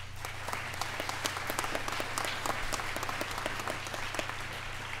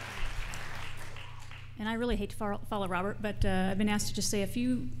 And I really hate to follow Robert, but I've been asked to just say a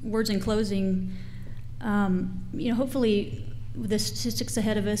few words in closing. Hopefully the statistics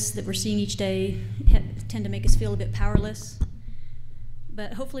ahead of us that we're seeing each day tend to make us feel a bit powerless.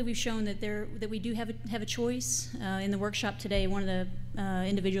 But hopefully we've shown that we do have a choice. In the workshop today, one of the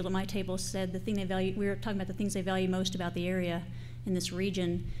individuals at my table said the thing they value, we were talking about the things they value most about the area in this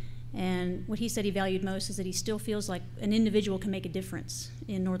region. And what he said he valued most is that he still feels like an individual can make a difference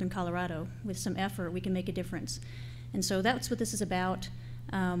in northern Colorado. With some effort, we can make a difference. And so that's what this is about.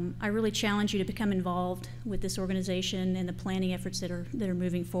 I really challenge you to become involved with this organization and the planning efforts that are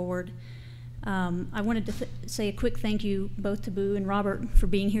moving forward. I wanted to say a quick thank you both to Boo and Robert for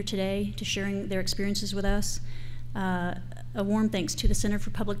being here today, to sharing their experiences with us. A warm thanks to the Center for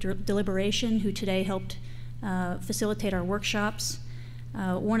Public Deliberation, who today helped facilitate our workshops.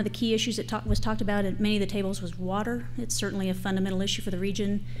 One of the key issues that was talked about at many of the tables was water. It's certainly a fundamental issue for the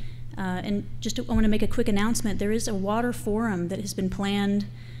region. And I want to make a quick announcement. There is a water forum that has been planned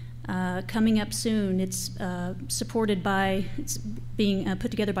coming up soon. It's supported by, it's being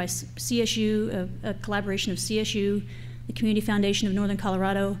put together by CSU, a collaboration of CSU, the Community Foundation of Northern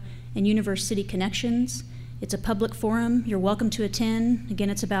Colorado, and Universe City Connections. It's a public forum. You're welcome to attend. Again,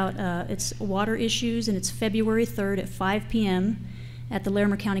 it's about it's water issues, and it's February 3rd at 5 p.m. at the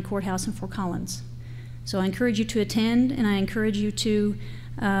Larimer County Courthouse in Fort Collins. So I encourage you to attend, and I encourage you to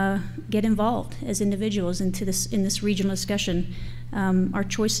get involved as individuals in this regional discussion. Our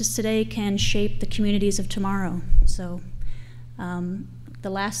choices today can shape the communities of tomorrow. So the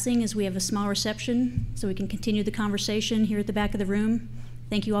last thing is we have a small reception so we can continue the conversation here at the back of the room.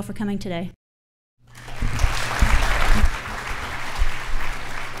 Thank you all for coming today.